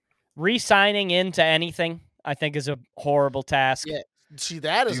 Re-signing into anything, I think, is a horrible task. Yeah. See,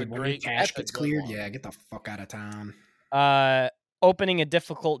 that is Dude, a great cash gets cleared. Yeah, get the fuck out of town. Opening a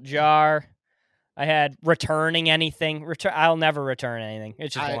difficult jar. I had returning anything. I'll never return anything. It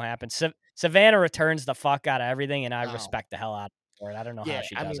just won't happen. Savannah returns the fuck out of everything, and I respect the hell out of her for it. I don't know how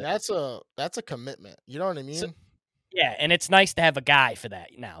she does it. That's a commitment. You know what I mean? So, yeah, and it's nice to have a guy for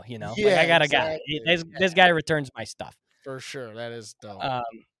that now. You know, yeah, like I got a guy. This guy returns my stuff for sure. That is dope.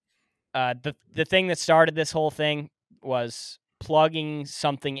 The thing that started this whole thing was plugging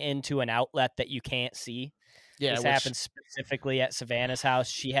something into an outlet that you can't see. Yeah, this happens specifically at Savannah's house.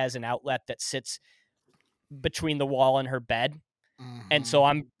 She has an outlet that sits between the wall and her bed. Mm-hmm. And so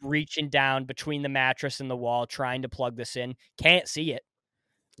I'm reaching down between the mattress and the wall trying to plug this in. Can't see it.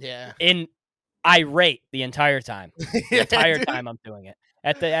 Yeah. Irate the entire time. The entire time I'm doing it.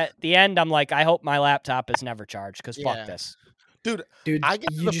 At the end, I'm like, I hope my laptop is never charged because fuck this. Dude, you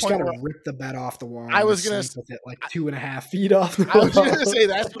just gotta rip the bed off the wall. I was gonna with it like 2.5 feet off the wall. I was gonna say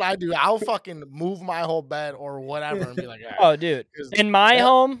that's what I do. I'll fucking move my whole bed or whatever and be like, oh, dude, in my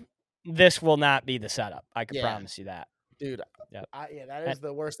home, this will not be the setup. I can promise you that, dude. Yep. That is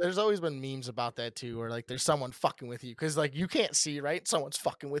the worst. There's always been memes about that too, where like there's someone fucking with you because like you can't see, right? Someone's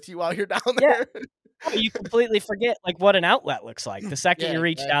fucking with you while you're down there. Yeah. You completely forget like what an outlet looks like the second you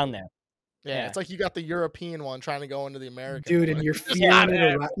reach down there. Yeah, it's like you got the European one trying to go into the American. Dude, and you're feeling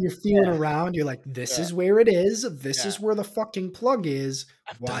it around. You're feeling around. You're like, this is where it is. This is where the fucking plug is.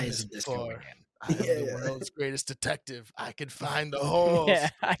 Why is this going in? I am the world's greatest detective. I can find the holes. Yeah,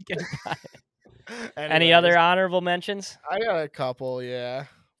 I can find it. Any other honorable mentions? I got a couple, yeah.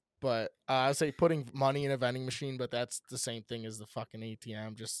 But I would say putting money in a vending machine, but that's the same thing as the fucking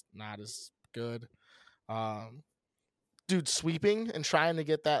ATM, just not as good. Dude, sweeping and trying to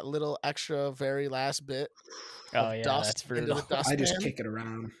get that little extra very last bit of dust into the dustpan. I just kick it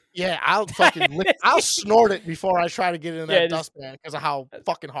around. Yeah, I'll fucking I'll snort it before I try to get it in that dustpan because of how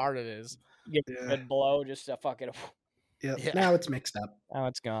fucking hard it is. Get a good blow, just a fucking. Yeah. Now it's mixed up. Now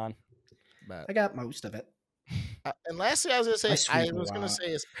it's gone. But I got most of it. And lastly, I was gonna say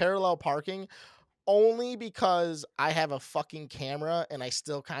is parallel parking, only because I have a fucking camera and I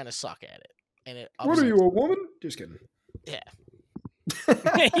still kind of suck at it. And it. What are you, a woman? Just kidding. Yeah.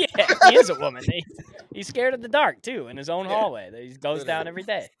 Yeah, he is a woman. He's scared of the dark too in his own hallway that he goes down every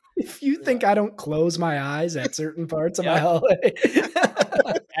day. If you think I don't close my eyes at certain parts of my hallway,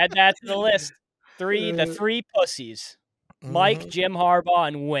 add that to the list. The three pussies: Mike, Jim Harbaugh,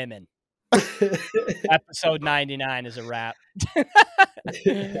 and women. Episode 99 is a wrap.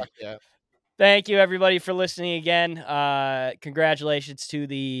 Thank you, everybody, for listening again. Congratulations to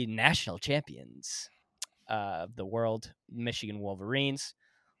the national champions of the world, Michigan Wolverines.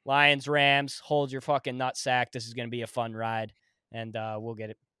 Lions, Rams, hold your fucking nutsack. This is going to be a fun ride, and we'll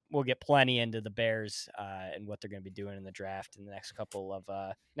get plenty into the Bears and what they're going to be doing in the draft in the next couple of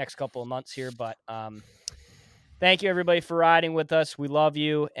months here. But thank you, everybody, for riding with us. We love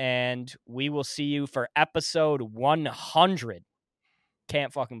you, and we will see you for episode 100.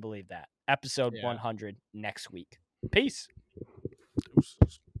 Can't fucking believe that. Episode 100 next week. Peace.